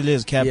what it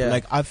is, Cap?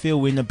 Like I feel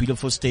we're in a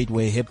beautiful state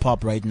where hip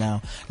hop right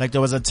now. Like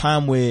there was a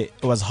time where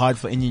it was hard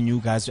for any new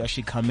guys to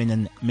actually come in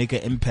and make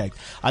an impact.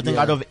 I think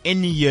out of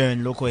any year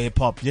in local hip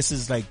hop, this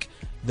is like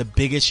the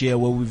biggest year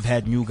where we've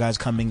had new guys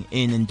coming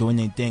in and doing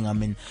their thing. I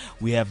mean,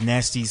 we have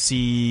Nasty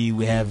C,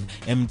 we have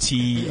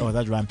MT,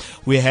 that rhyme.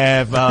 We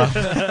have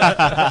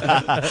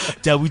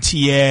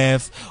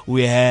WTF,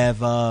 we have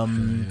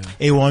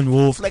A1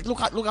 Wolf. Like look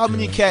how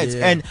many cats.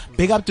 And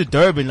big up to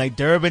Durban. Like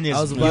Durban is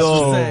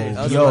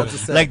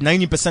like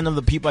 90% of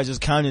the people I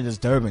just counted is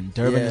Durban.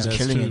 Durban is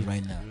killing it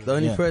right now. The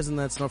only person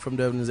that's not from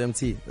Durban is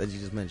MT that you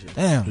just mentioned.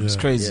 Damn, it's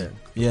crazy.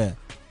 Okay.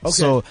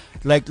 So,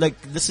 like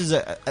this is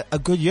a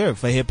good year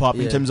for hip hop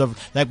in terms of,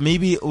 like,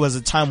 maybe it was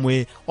a time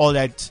where all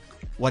that,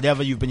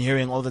 whatever you've been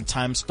hearing all the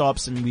time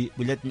stops, and we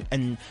let,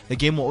 and the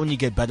game will only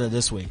get better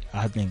this way,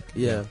 I think.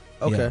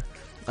 Okay.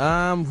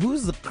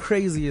 Who's the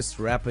craziest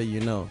rapper you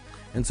know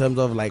in terms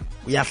of like,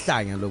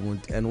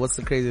 and what's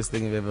the craziest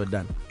thing you've ever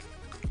done?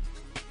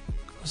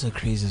 What's the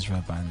craziest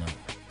rapper I know?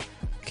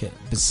 Okay,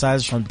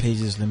 besides Sean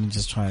Pages, let me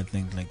just try to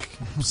think. Like,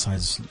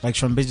 besides, like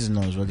Sean Pages,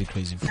 no, is really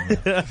crazy for me.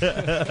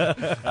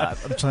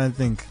 I'm trying to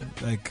think.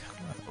 Like,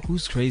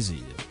 who's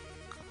crazy?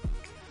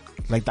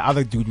 Like the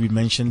other dude we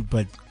mentioned,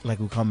 but like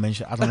we can't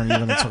mention. I don't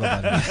even want to talk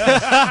about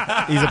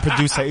him. He's a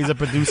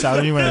producer. I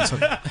don't even want to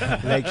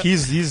talk. Like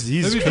he's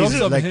maybe crazy.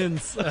 Like,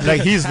 hints.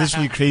 Like he's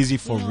literally crazy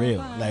for real.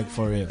 Like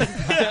for real.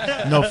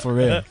 No, for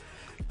real.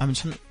 I'm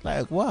trying,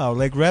 like, wow,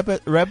 like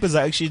rappers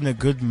are actually in a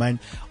good mind.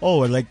 Oh,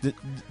 like the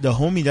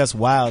homie that's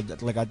wild,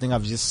 that, like I think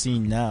I've just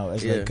seen now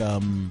is like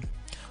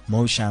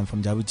Moshan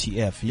from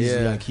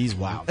WTF. He's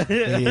wild.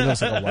 He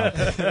looks like a wild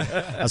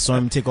guy. I saw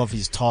him take off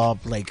his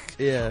top, like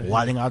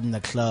wilding out in the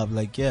club.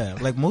 Like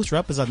like most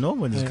rappers I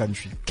know in this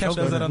country. Catch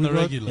that on the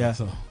regular.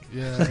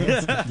 We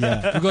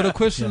got a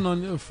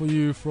question for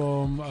you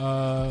from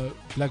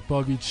Black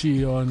Bobby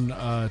Chi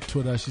on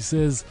Twitter. She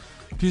says,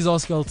 please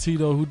ask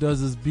L-Tido who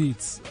does his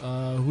beats.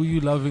 Who you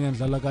loving, and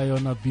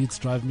Lalagayona beats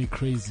drive me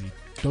crazy.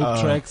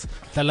 Dope tracks.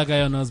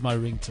 Lalagayona is my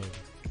ringtone.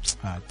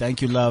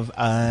 Thank you, love.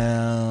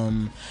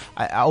 I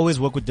always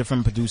work with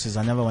different producers.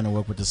 I never want to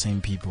work with the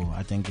same people.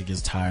 I think it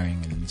gets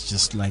tiring, and it's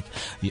just like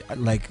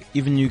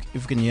even if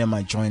you can hear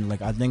my joint,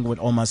 like I think with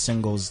all my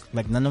singles,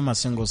 like none of my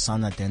singles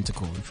sound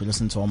identical. If you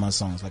listen to all my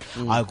songs, like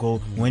I go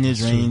when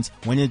it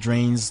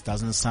rains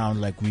doesn't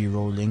sound like we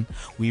rolling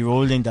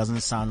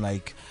doesn't sound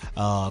like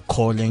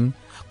calling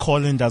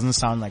doesn't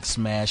sound like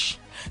smash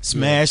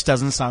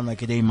doesn't sound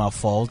like it ain't my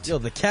fault. Yo,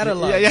 the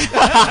catalog.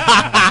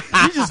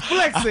 You just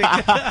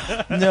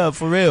flexing. No,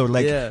 for real.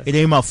 Like it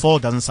ain't my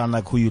fault doesn't sound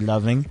like who you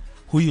loving.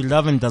 Who You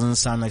Lovin' doesn't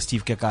sound like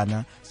Steve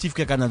Kekana. Steve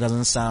Kekana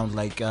doesn't sound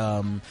like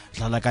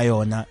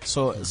Lalakayona.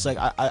 So it's like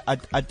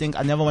I think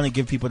I never want to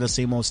give people the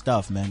same old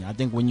stuff, man. I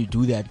think when you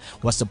do that,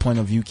 what's the point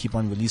of you keep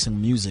on releasing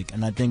music?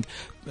 And I think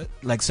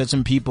like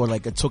certain people,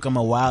 like it took them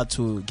a while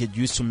to get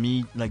used to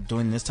me like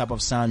doing this type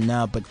of sound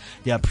now, but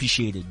they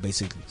appreciate it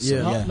basically.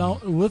 So,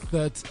 Now with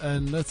that,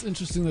 and that's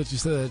interesting that you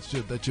said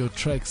that your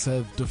tracks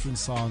have different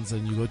sounds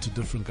and you go to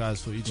different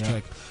guys for each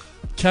track.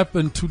 Cap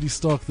and Tuli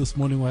Stark this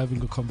morning were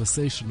having a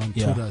conversation on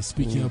Twitter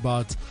speaking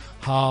about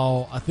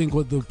how I think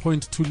what the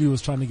point Tuli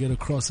was trying to get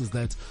across is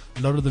that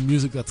a lot of the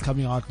music that's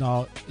coming out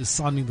now is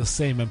sounding the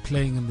same and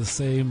playing in the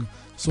same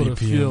sort of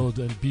field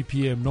and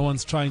BPM. No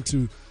one's trying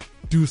to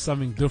do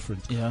something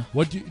different.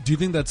 What do you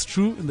think that's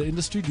true in the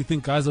industry? Do you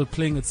think guys are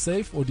playing it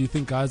safe, or do you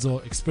think guys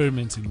are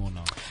experimenting more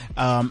now?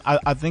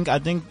 I think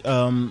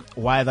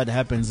why that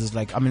happens is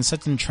like, I mean,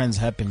 certain trends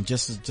happen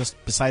just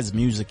besides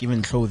music,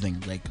 even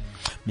clothing. Like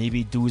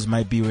maybe dudes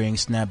might be wearing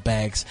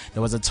snapbacks.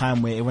 There was a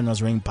time where everyone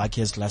was wearing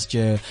buckets last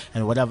year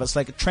and whatever. It's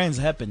like trends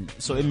happen.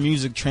 So in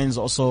music, trends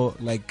also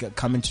like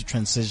come into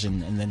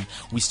transition, and then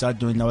we start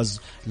doing. That was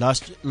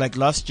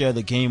last year.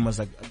 The game was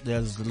like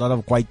there's a lot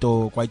of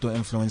Kwaito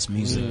influenced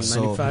music.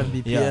 So 95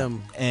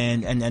 BPM.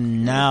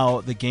 And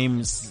now the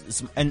game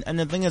is and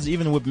the thing is,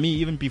 even with me,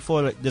 even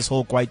before like, this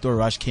whole Kwaito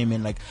rush came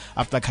in, like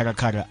after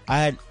Karakara, I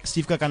had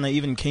Steve Kakana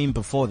even came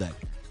before that.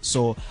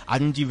 So I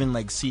didn't even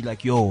like see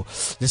like, yo,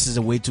 this is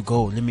a way to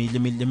go. Let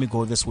me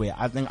go this way.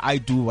 I think I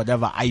do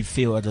whatever I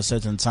feel at a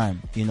certain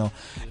time, you know.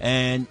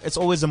 And it's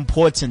always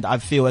important, I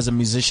feel, as a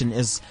musician,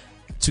 is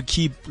to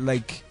keep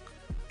like,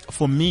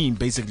 for me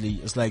basically,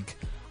 it's like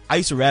I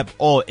used to rap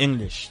all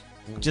English.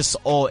 Just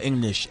all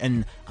English,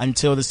 and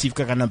until the Steve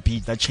Kakana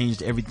beat, that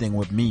changed everything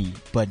with me.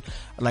 But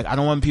like, I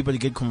don't want people to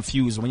get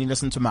confused. When you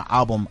listen to my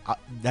album,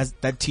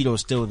 that Tito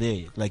is still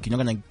there. Like, you're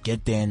not gonna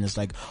get there and it's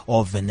like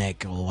all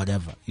Venek or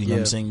whatever. You know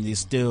what I'm saying? There's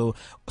still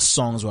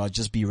songs where I'll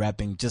just be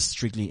rapping just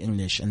strictly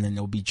English, and then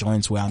there'll be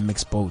joints where I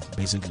mix both,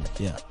 basically.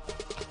 Yeah.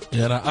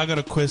 Now I got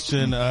a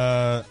question.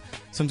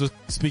 Since we're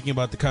speaking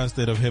about the current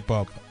state of hip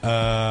hop,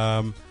 I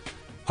want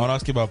to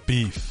ask you about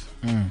beef,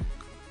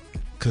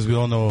 because we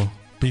all know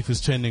beef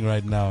is trending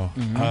right now.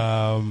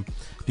 Do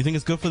you think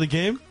it's good for the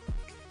game?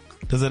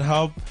 Does it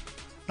help?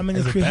 I mean,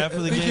 is it bad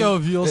for the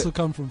game? You also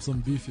come from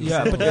some beef.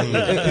 Yeah, but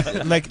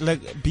like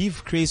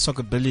beef creates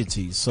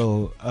talkability.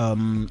 So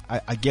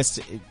I guess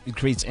it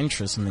creates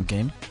interest in the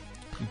game.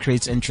 It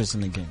creates interest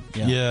in the game.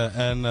 Yeah,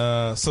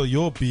 and so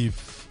your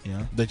beef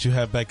that you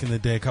had back in the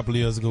day, a couple of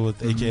years ago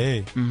with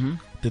AKA,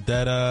 did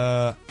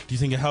that? Do you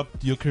think it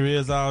helped your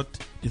careers out? Do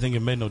you think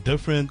it made no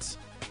difference?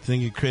 Do you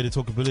think it created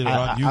talkability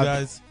around you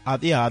guys? I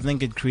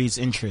think it creates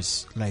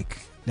interest. Like,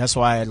 that's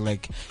why,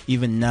 like,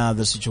 even now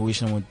the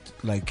situation with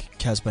like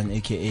Casper and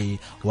AKA,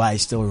 why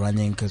it's still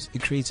running, because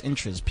it creates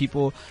interest.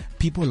 People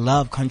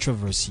love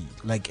controversy.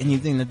 Like,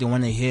 anything that they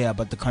want to hear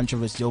about the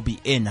controversy, they'll be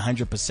in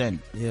 100%.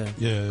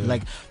 Yeah.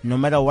 Like, no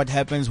matter what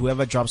happens,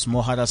 whoever drops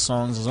more harder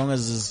songs, as long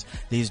as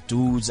there's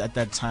dudes at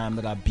that time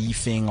that are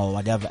beefing or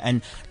whatever.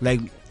 And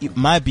like,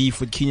 my beef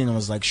with Keenan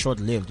was like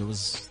short-lived. It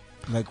was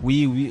like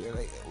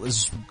it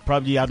was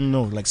probably, I don't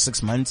know, like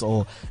 6 months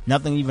or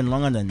nothing even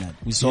longer than that.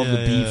 We solved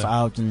the beef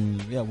out,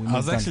 and we I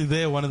was actually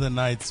there one of the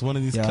nights, one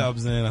of these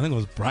clubs in, I think it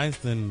was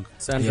Bryanston,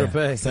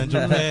 Saint-Tropez.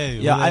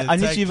 I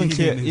need to even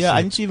clear.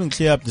 I need to even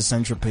clear up the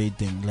Saint-Tropez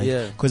thing, like,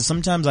 because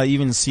sometimes I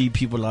even see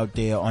people out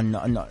there on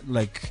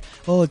like,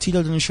 oh,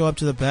 Tito didn't show up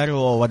to the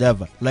battle or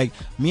whatever. Like,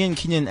 me and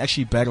Keenan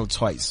actually battled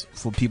twice,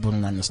 for people to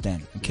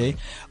understand. Okay,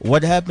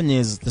 what happened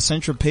is the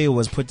Saint-Tropez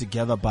was put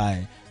together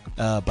by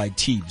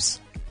Teebs.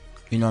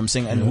 You know what I'm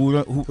saying? And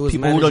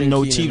people who don't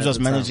know, Teebs was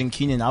managing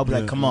Keenan. I'll be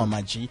like, come on,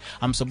 my G.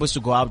 I'm supposed to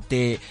go out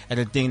there at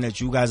a thing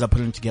that you guys are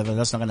putting together.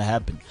 That's not going to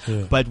happen.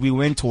 But we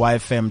went to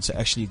YFM to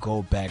actually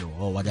go battle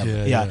or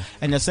whatever.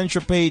 And the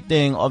Saint-Tropez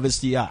thing,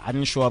 obviously, I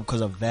didn't show up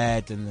because of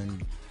that. And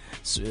then,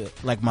 so,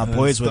 like, my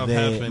boys were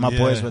there.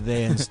 Boys were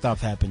there and stuff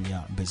happened,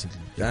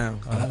 basically. Damn.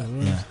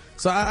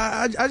 So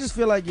I just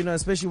feel like, you know,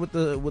 especially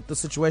with the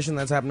situation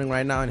that's happening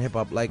right now in hip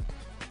hop, like,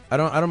 I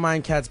don't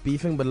mind cats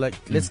beefing, but like,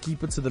 let's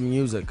keep it to the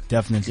music.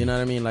 Definitely. You know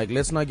what I mean? Like,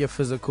 let's not get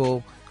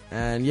physical.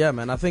 And yeah,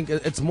 man, I think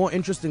it's more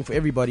interesting for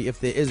everybody if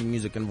there is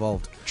music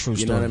involved. True story.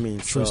 You know what I mean?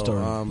 True story.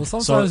 Well,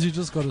 sometimes you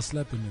just gotta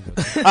slap a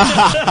nigga.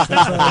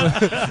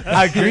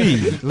 I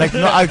agree. Like,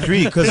 no, I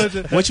agree. Because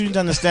what you need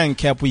to understand,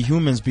 Cap, we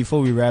humans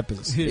before we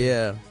rappers.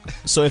 Yeah.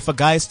 So if a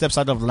guy steps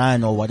out of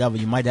line or whatever,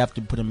 you might have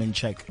to put him in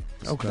check.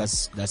 Okay.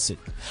 That's it.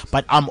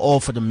 But I'm all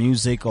for the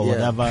music or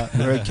whatever. I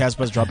heard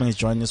Casper's dropping his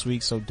joint this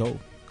week, so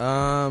dope.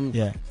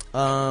 Tito,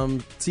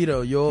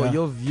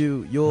 your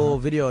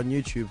video on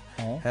YouTube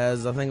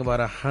has, I think, about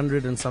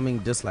 100 and something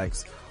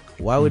dislikes.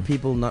 Why would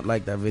people not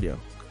like that video?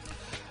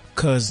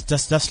 Cause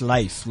that's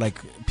life. Like,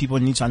 people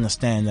need to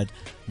understand that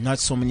not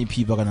so many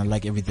people are gonna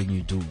like everything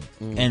you do,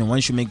 and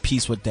once you make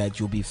peace with that,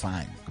 you'll be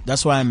fine.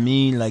 That's why I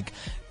mean, like,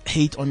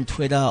 hate on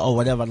Twitter or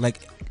whatever. Like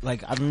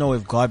I don't know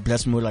if God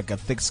blessed me with like a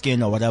thick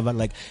skin or whatever.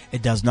 Like,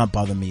 it does not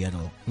bother me at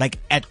all. Like,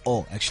 at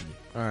all, actually.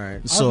 All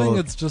right. So I think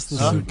it's just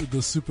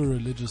the super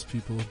religious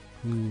people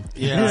who.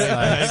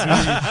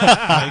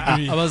 I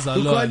agree. I was Who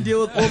alone. can't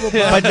deal with all the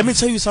But let me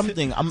tell you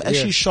something. I'm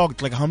actually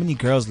shocked, like how many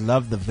girls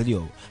love the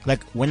video.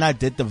 Like when I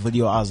did the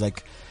video, I was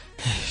like,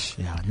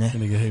 yeah, nah.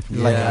 Gonna get hate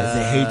from Like that.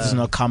 the hate is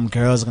gonna come.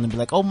 Girls are gonna be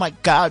like, "Oh my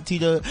God,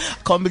 Tito,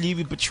 can't believe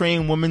you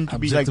betraying women to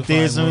be like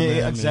this." Objectifying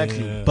women,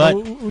 Exactly. yeah. But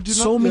Would you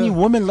so not- many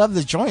women love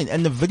the joint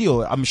and the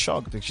video. I'm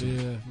shocked actually.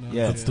 Yeah, no,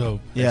 Yeah. That's dope.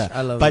 Yeah,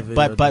 I love but the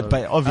but video, but dog.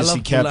 but obviously, I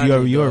love Cap,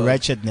 Fulani, you're a dog.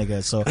 wretched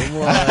nigga. So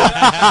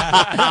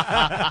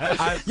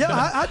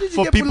Yeah, how did you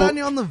For get people- Fulani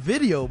on the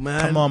video,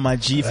 man? come on, my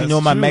G. If you That's know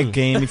my true. Mac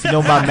game, you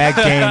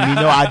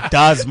know I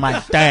does my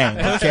thing.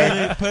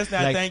 Okay.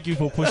 Personally, Like- I thank you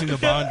for pushing the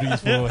boundaries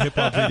for hip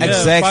hop videos.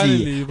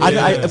 Exactly.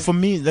 finally, I, for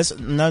me, that's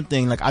another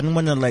thing. Like, I don't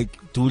want to like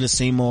do the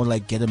same old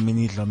like get a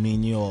mini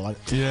Lamini or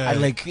Yeah. I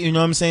like, you know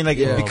what I'm saying? Like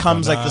Yeah. it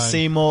becomes like the Banana.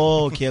 same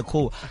old. Okay,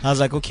 cool. I was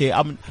like, okay,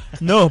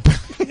 no.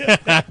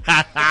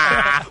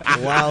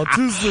 Wow,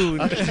 too soon.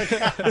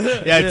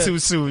 Yeah, too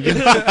soon. You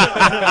know?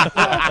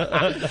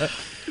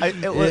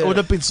 It would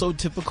have been so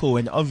typical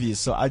and obvious.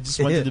 So I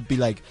just wanted to be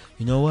like,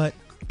 you know what?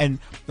 And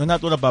when I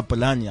thought about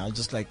Balanya, I was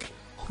just like,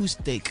 who's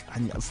thick?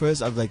 And at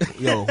first I was like,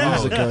 yo,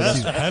 who's the girl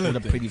she's hella with a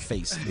thick. pretty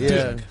face?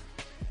 Yeah.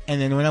 And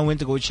then when I went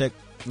to go check,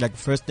 like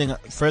first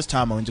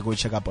time I went to go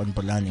check up on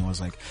Balanya, was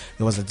like,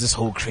 there was like this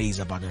whole craze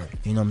about her.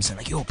 You know what I'm saying?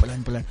 Like, yo,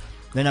 Balanya.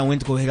 Then I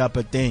went to go hit up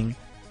her thing,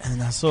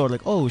 and I saw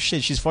like, oh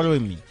shit, she's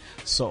following me.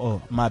 So,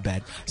 oh, my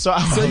bad. So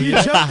You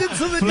jumped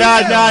into the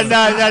Nah,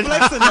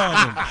 Flexing on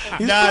him.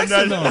 He's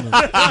flexing on him.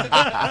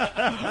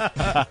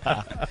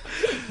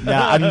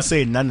 Nah, I didn't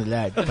say none of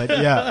that. But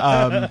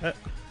yeah,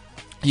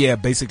 yeah,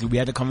 basically we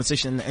had a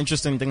conversation. The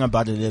interesting thing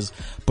about it is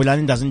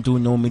Bulani doesn't do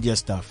no media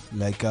stuff.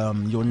 Like,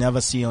 you'll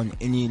never see on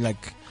any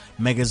like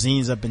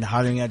magazines have been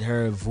hollering at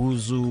her,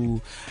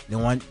 Vuzu. They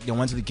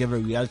wanted to give her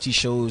reality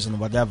shows and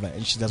whatever,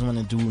 and she doesn't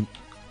want to do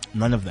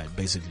none of that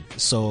basically.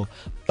 So,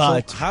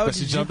 but how But did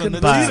she you jumped on the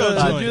convince Tito her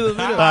to joint. do the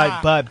video?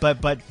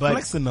 but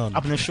Flexing on him.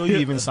 I'm gonna show you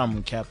even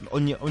some, Cap.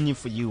 Only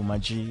for you, my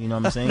G. You know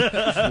what I'm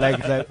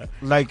saying?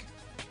 like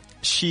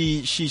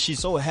she's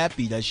so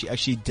happy that she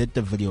actually did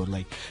the video.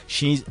 Like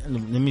let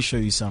me show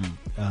you some.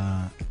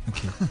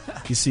 Okay,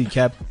 you see,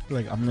 Cap.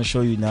 Like I'm gonna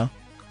show you now.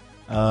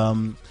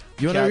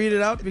 You want to read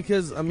it out?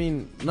 Because, I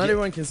mean, not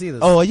everyone can see this.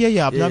 Oh yeah.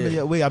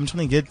 Yeah. Wait, I'm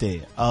trying to get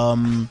there.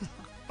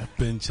 I've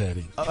been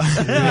chatting.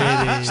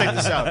 Check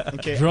this out.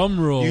 Okay. Drum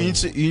roll. You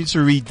need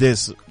to read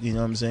this. You know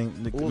what I'm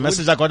saying? The Which-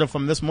 message I got it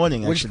from this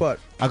morning. Which Actually. part?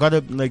 I got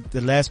it like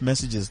the last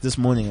messages this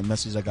morning. A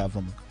message I got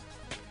from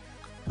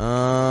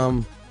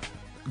her.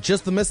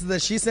 Just the message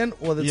that she sent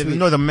or the Yeah, tweet?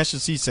 no, the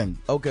message he sent.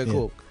 Okay, Yeah.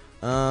 cool.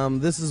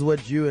 This is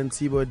what you and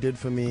T-Boy did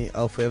for me.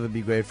 I'll forever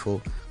be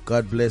grateful.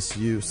 God bless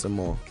you some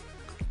more.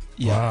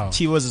 Yeah, Wow.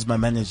 T-Waz is my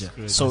manager.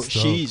 So That's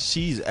dope.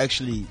 she's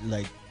actually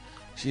like,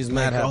 She's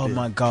mad happy. oh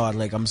my God,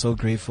 like I'm so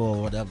grateful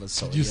or whatever.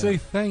 So Did you yeah. say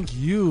thank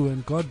you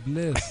and God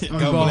bless on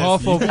God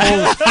behalf bless of all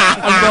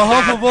on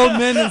behalf of all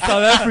men in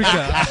South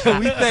Africa?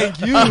 We thank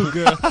you,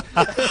 girl.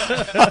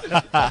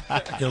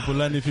 Yo,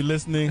 Bulani, if you're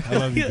listening, I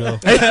love you, girl.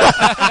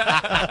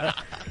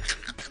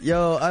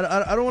 Yo,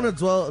 I don't want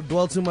to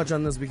dwell too much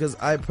on this because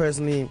I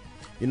personally,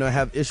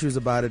 have issues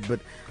about it. But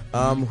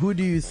who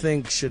do you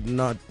think should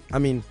not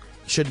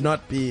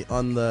be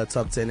on the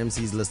top 10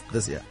 MCs list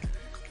this year?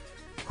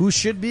 Who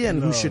should be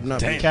and who should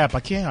not be? Cap, I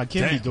can't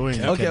be doing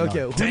it. Okay. no.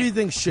 Who do you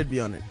think should be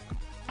on it?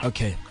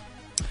 Okay.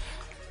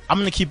 I'm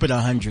gonna keep it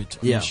 100.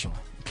 Yeah. Sure.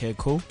 Okay,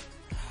 cool.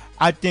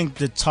 I think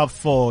the top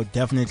 4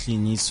 definitely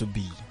needs to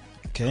be,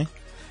 okay?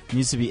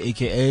 Needs to be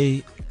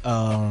AKA,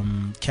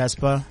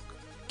 Casper,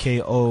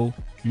 KO.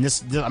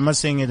 I'm not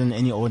saying it in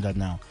any order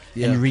now.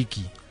 Yeah.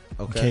 Enrique.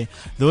 Okay.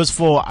 Those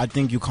 4, I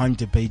think you can't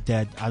debate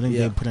that. I think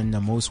they put in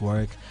the most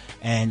work.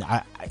 And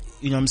I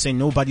you know what I'm saying,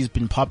 nobody's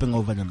been popping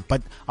over them.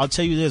 But I'll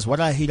tell you this, what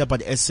I hate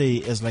about SA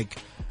is like,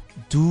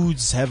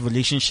 dudes have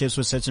relationships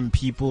with certain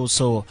people,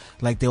 so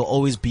like they'll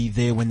always be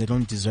there when they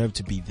don't deserve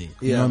to be there.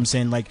 You know what I'm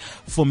saying? Like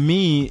for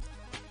me,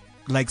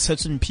 like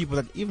certain people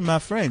that even my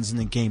friends in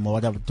the game or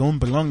whatever don't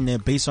belong there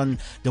based on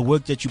the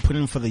work that you put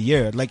in for the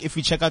year. Like if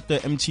you check out the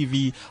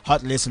MTV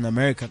Hot List in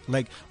America,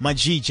 like my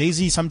G,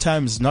 Jay-Z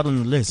sometimes not on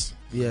the list.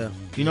 Yeah.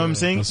 You know what I'm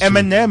saying? that's true.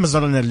 Eminem is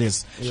not on the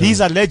list. These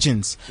are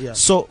legends. Yeah.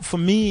 So for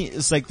me,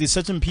 it's like there's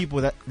certain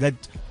people that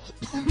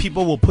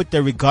people will put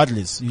there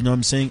regardless. You know what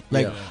I'm saying?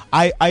 Like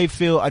I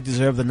feel I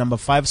deserve the number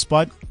 5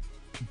 spot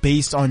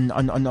based on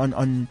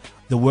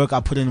the work I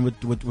put in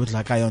with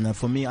like Iona.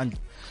 For me, and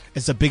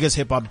it's the biggest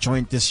hip hop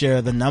joint this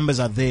year. The numbers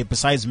are there.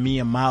 Besides me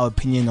and my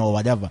opinion or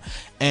whatever,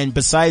 and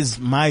besides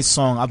my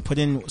song, I've put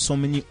in so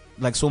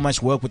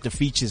much work with the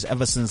features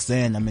ever since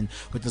then. I mean,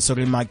 with the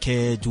Sorry My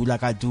Kid, Do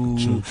Like I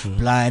Do,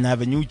 blah, and I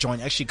have a new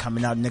joint actually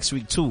coming out next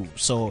week too.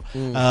 So,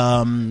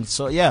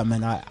 so yeah,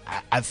 man,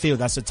 I feel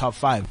that's the top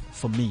 5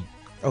 for me.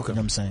 Okay. You know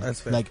what I'm saying?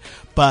 That's fair. Like,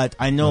 but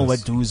I know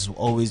what dudes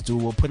always do.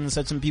 We'll put in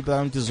certain people that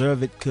don't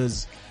deserve it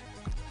because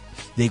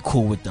they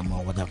cool with them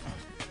or whatever.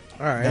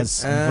 All right.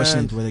 That's and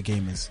unfortunately where the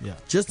game is. Yeah.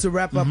 just to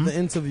wrap up the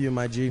interview,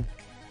 my G.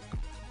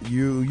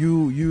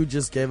 You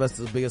just gave us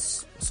the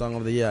biggest song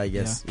of the year, I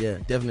guess. Yeah,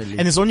 definitely.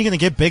 And it's only gonna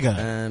get bigger.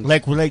 And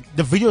like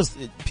the videos,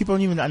 people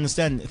don't even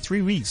understand.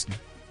 3 weeks.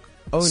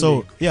 Only.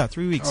 So yeah,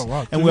 3 weeks. Oh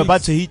wow! And we're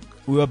about to hit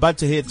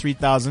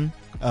 3,000.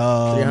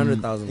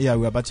 300,000. Yeah,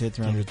 we're about to hit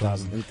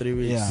 300,000 in 3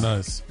 weeks. Yeah.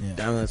 Nice. Yeah.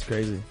 Damn, that's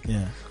crazy.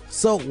 Yeah.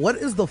 So, what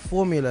is the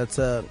formula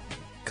to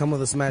come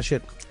with a smash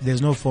hit?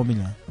 There's no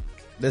formula.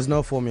 There's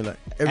no formula.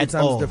 Every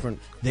time it's different.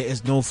 There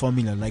is no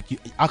formula. Like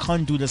I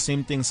can't do the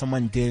same thing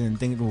someone did and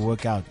think it will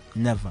work out.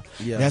 Never.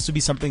 Yeah. There has to be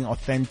something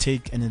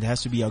authentic and it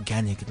has to be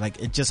organic. Like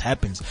it just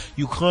happens.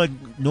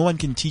 No one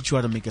can teach you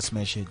how to make a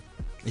smash hit.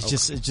 It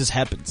just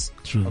happens.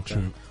 True.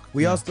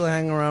 We are still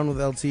hanging around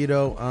with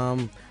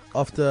L-Tido.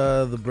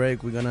 After the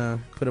break, we're gonna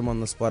put him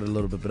on the spot a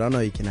little bit, but I know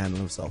he can handle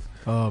himself.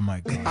 Oh my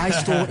God.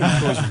 iStore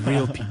employs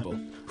real people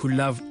who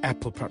love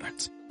Apple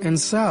products and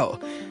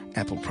sell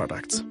Apple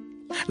products.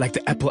 Like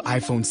the Apple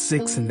iPhone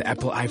 6 and the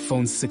Apple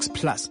iPhone 6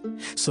 Plus.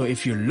 So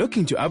if you're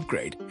looking to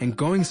upgrade and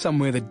going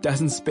somewhere that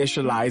doesn't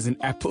specialize in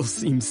Apple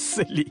seems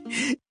silly,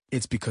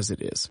 it's because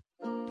it is.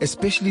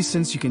 Especially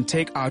since you can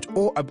take out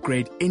or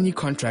upgrade any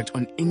contract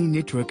on any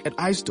network at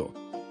iStore,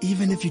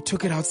 even if you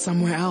took it out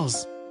somewhere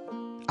else.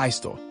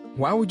 iStore.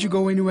 Why would you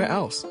go anywhere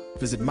else?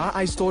 Visit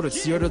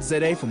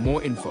myiStore.co.za for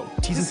more info.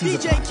 T's and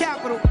C's apply. DJ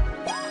Capital.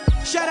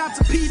 Shout out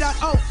to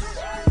P.O.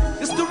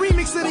 It's the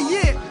remix of the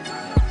year.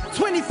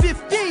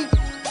 2015.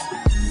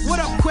 What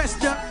up,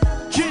 Questa?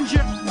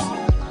 Ginger.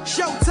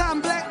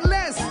 Showtime, Black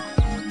Les.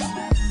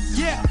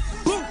 Yeah,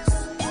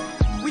 Boots.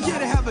 We here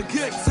to have a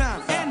good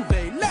time.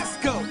 Envy, let's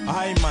go.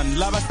 Hi man,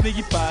 lava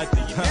sneaky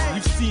party.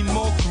 We've seen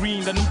more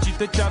green than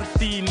Uchita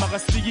Chartin,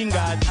 Magasigi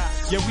Ngad.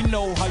 Yeah, we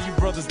know how you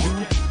brothers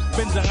do.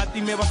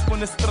 Benzangati me was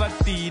on the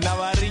strati,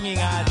 now I ringing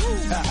at.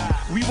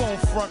 We won't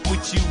front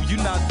with you, you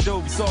not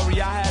dope. Sorry,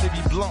 I had to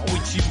be blunt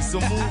with you,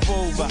 so move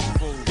over.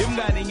 Them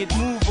guiding it,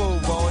 move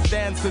over. Or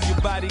dance till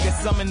your body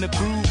gets some in the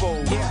groove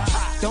over. Yeah.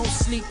 Don't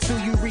sleep till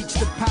you reach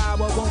the power.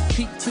 Won't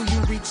peak till you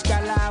reach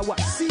Galawa.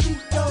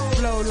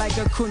 Flow like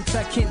a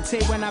Kunta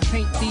Kinte when I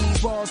paint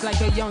these walls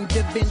like a young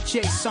Da Vinci.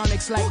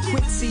 Sonics like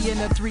Quincy in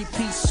a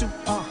 3-piece suit.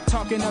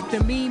 Talking up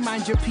to me,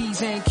 mind your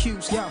P's and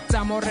Q's.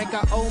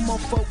 Zamoreka Omo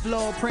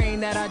folklore, praying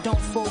that I don't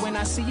fall. When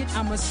I see it,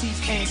 I'ma see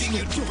and Keeping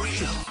it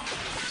real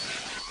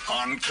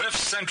on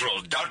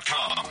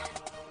CliffCentral.com.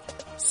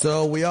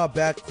 So we are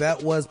back.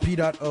 That was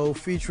P.O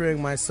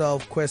featuring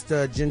myself,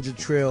 Questa, Ginger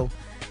Trail,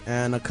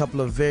 and a couple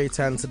of very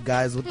talented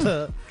guys with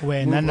the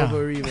Move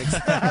Over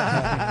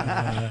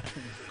remix.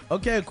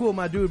 Okay, cool,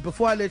 my dude.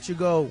 Before I let you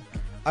go,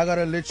 I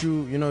gotta let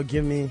you,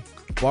 give me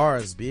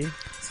bars, B.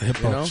 It's a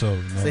hip-hop show.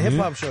 It's a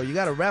hip-hop show. You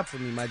gotta rap for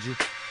me, my G.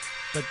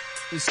 But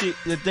you see,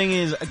 the thing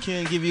is, I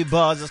can't give you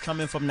bars that's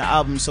coming from the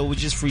album, so we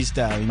just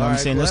freestyle. You know what I'm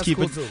saying? Cool.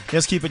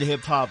 Let's keep it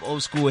hip hop,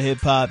 old school hip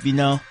hop.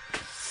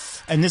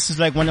 And this is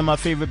like one of my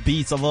favorite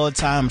beats of all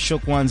time.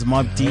 Shook One's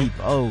Mobb Deep.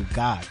 Oh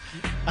God.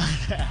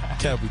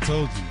 Cap, we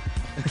told you.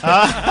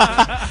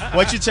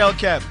 What you tell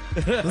Cap?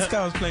 This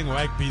guy was playing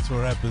whack beats for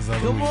rappers.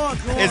 Come on.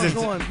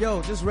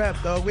 Yo, just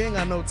rap, dog. We ain't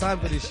got no time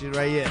for this shit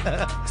right here.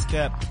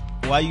 Cap,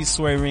 why you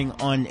swearing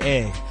on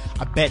air?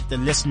 I bet the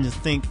listeners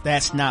think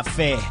that's not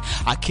fair.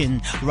 I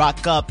can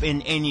rock up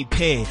in any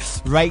pair.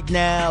 Right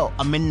now,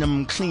 I'm in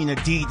them clean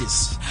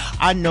Adidas.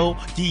 I know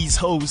these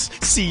hoes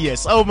see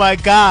us. Oh my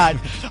God.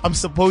 I'm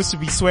supposed to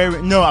be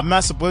swearing. No, I'm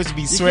not supposed to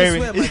be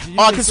swearing.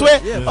 I can swear?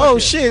 Yeah, oh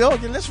shit.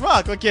 Okay, let's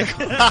rock. Okay.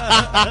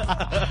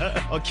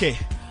 Okay.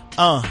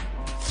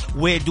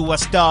 Where do I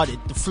start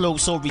it? The flow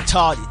so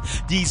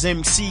retarded. These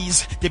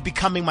MCs, they're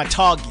becoming my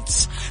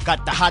targets.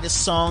 Got the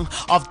hottest song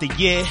of the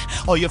year.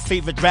 All your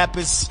favorite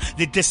rappers,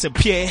 they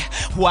disappear.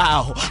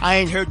 Wow, I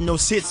ain't heard no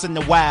hits in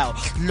a while.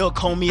 Look,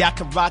 homie, I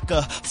can rock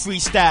a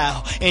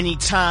freestyle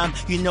anytime.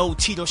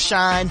 Tito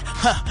shine.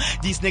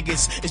 These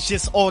niggas is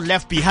just all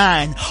left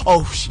behind.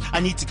 Oh,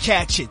 I need to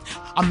catch it.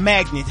 I'm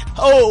magnet.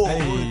 Oh,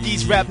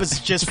 these rappers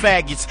are just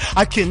faggots.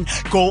 I can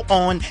go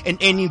on in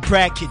any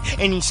bracket,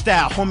 any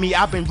style. Homie,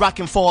 I've been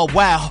rocking for a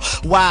while.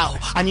 Wow,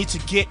 I need to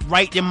get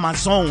right in my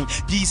zone.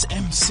 These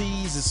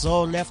MCs is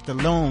all left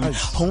alone.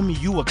 Homie,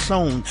 you a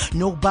clone.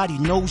 Nobody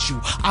knows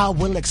you. I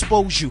will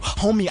expose you.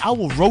 Homie, I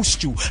will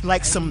roast you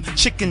like some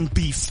chicken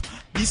beef.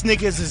 These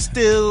niggas is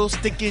still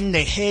sticking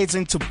their heads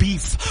into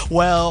beef.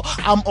 Well,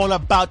 I'm all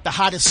about the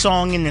hottest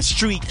song in the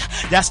street.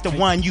 That's the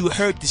one you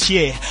heard this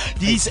year.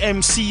 These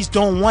MCs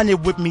don't want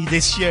it with me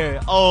this year.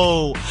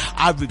 Oh,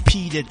 I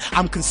repeat it.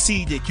 I'm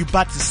conceited. You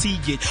about to see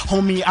it.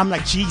 Homie, I'm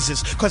like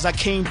Jesus, cause I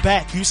came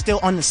back. You still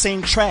on the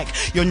same track.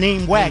 Your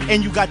name whack,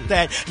 and you got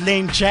that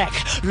lame jack.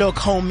 Look,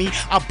 homie,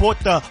 I bought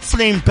the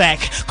flame back,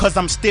 cause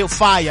I'm still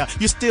fire.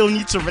 You still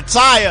need to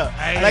retire.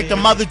 Like the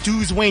mother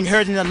dudes we ain't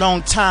heard in a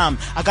long time.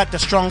 I got the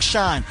strong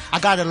shine. I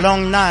got a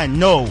long 9.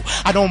 No,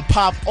 I don't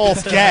pop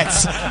off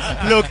gats.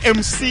 Look,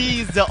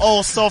 MCs, they're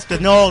all soft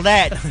and all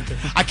that.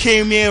 I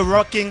came here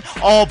rocking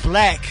all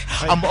black.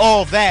 I'm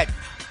all that.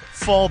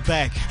 Fall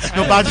back.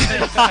 Nobody. My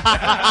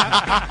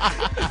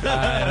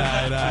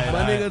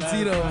nigga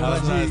Tito.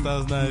 That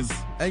was nice.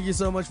 Thank you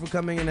so much for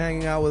coming and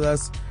hanging out with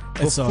us.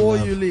 Before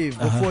you leave,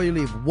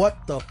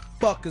 what the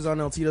fuck is on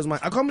L-Tido's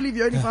mind? I can't believe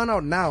you already found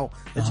out now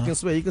that you can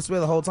swear. You can swear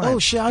the whole time. Oh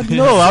shit, I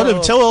know. I would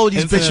have told all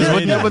these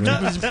bitches what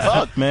the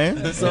fuck,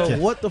 man. So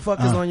what the fuck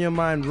is on your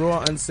mind?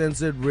 Raw,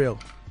 uncensored, real.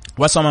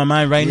 What's on my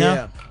mind right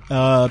now?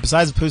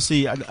 Besides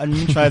pussy, I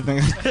need to try to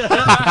think.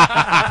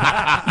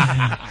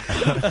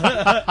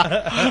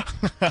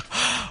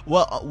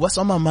 Well, what's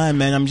on my mind,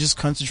 man? I'm just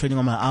concentrating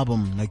on my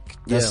album. Like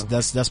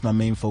that's my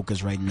main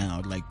focus right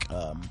now. Like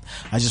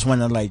I just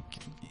want to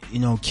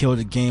kill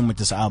the game with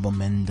this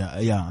album, and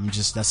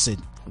that's it.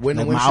 When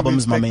my album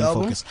is my main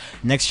focus.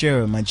 Next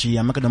year, my G,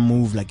 I'm not gonna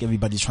move like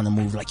everybody's trying to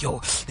move. Like,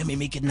 yo, let me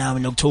make it now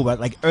in October.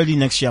 Like early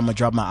next year, I'm gonna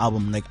drop my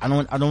album. Like I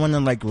don't want to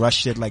like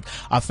rush it. Like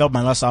I felt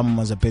my last album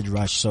was a bit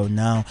rushed, so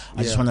now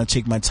I just want to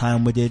take my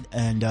time with it.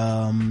 And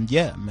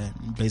man,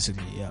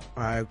 basically, yeah.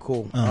 All right,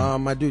 cool.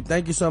 My dude,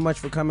 thank you so much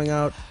for coming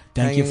out.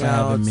 Thank you for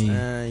having me.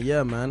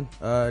 Yeah, man.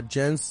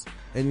 Gents,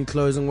 any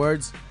closing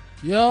words?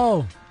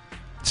 Yo.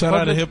 Shout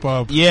out to hip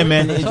hop. Yeah,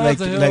 man. Like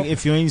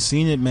if you ain't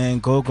seen it, man,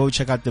 go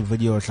check out the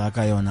video of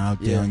Lakayon out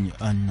there on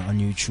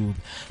YouTube.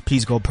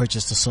 Please go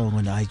purchase the song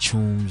on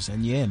iTunes,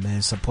 and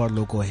man, support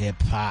local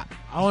hip hop.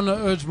 I want to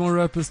urge more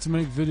rappers to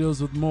make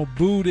videos with more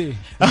booty.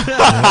 What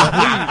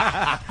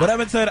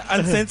happened to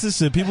uncensored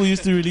shit? People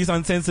used to release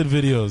uncensored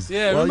videos.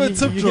 Yeah, remember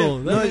Tip Drill?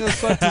 That nigga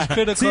sucked his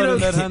credit card in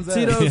that hand's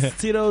ass.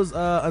 Tito's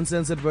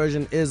uncensored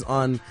version is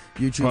on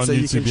YouTube, so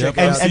you can check it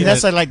out. And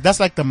that's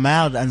like the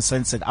mild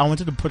uncensored. I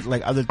wanted to put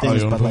like other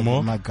things, but like,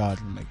 oh my god.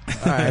 Like.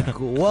 Alright,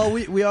 cool. Well,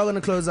 we are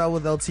gonna close out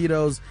with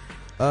L-Tido's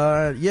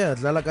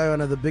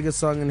Lalakayona, the biggest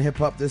song in hip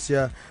hop this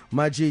year.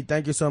 My G,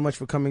 thank you so much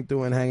for coming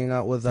through and hanging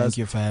out with us. Thank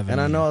you for having me.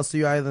 And I know I'll see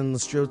you either in the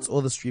streets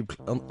or the strip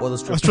club. Oh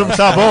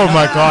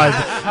my god.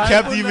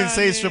 Can't even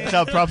say strip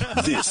club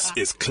properly. This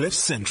is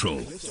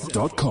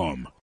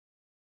CliffCentral.com.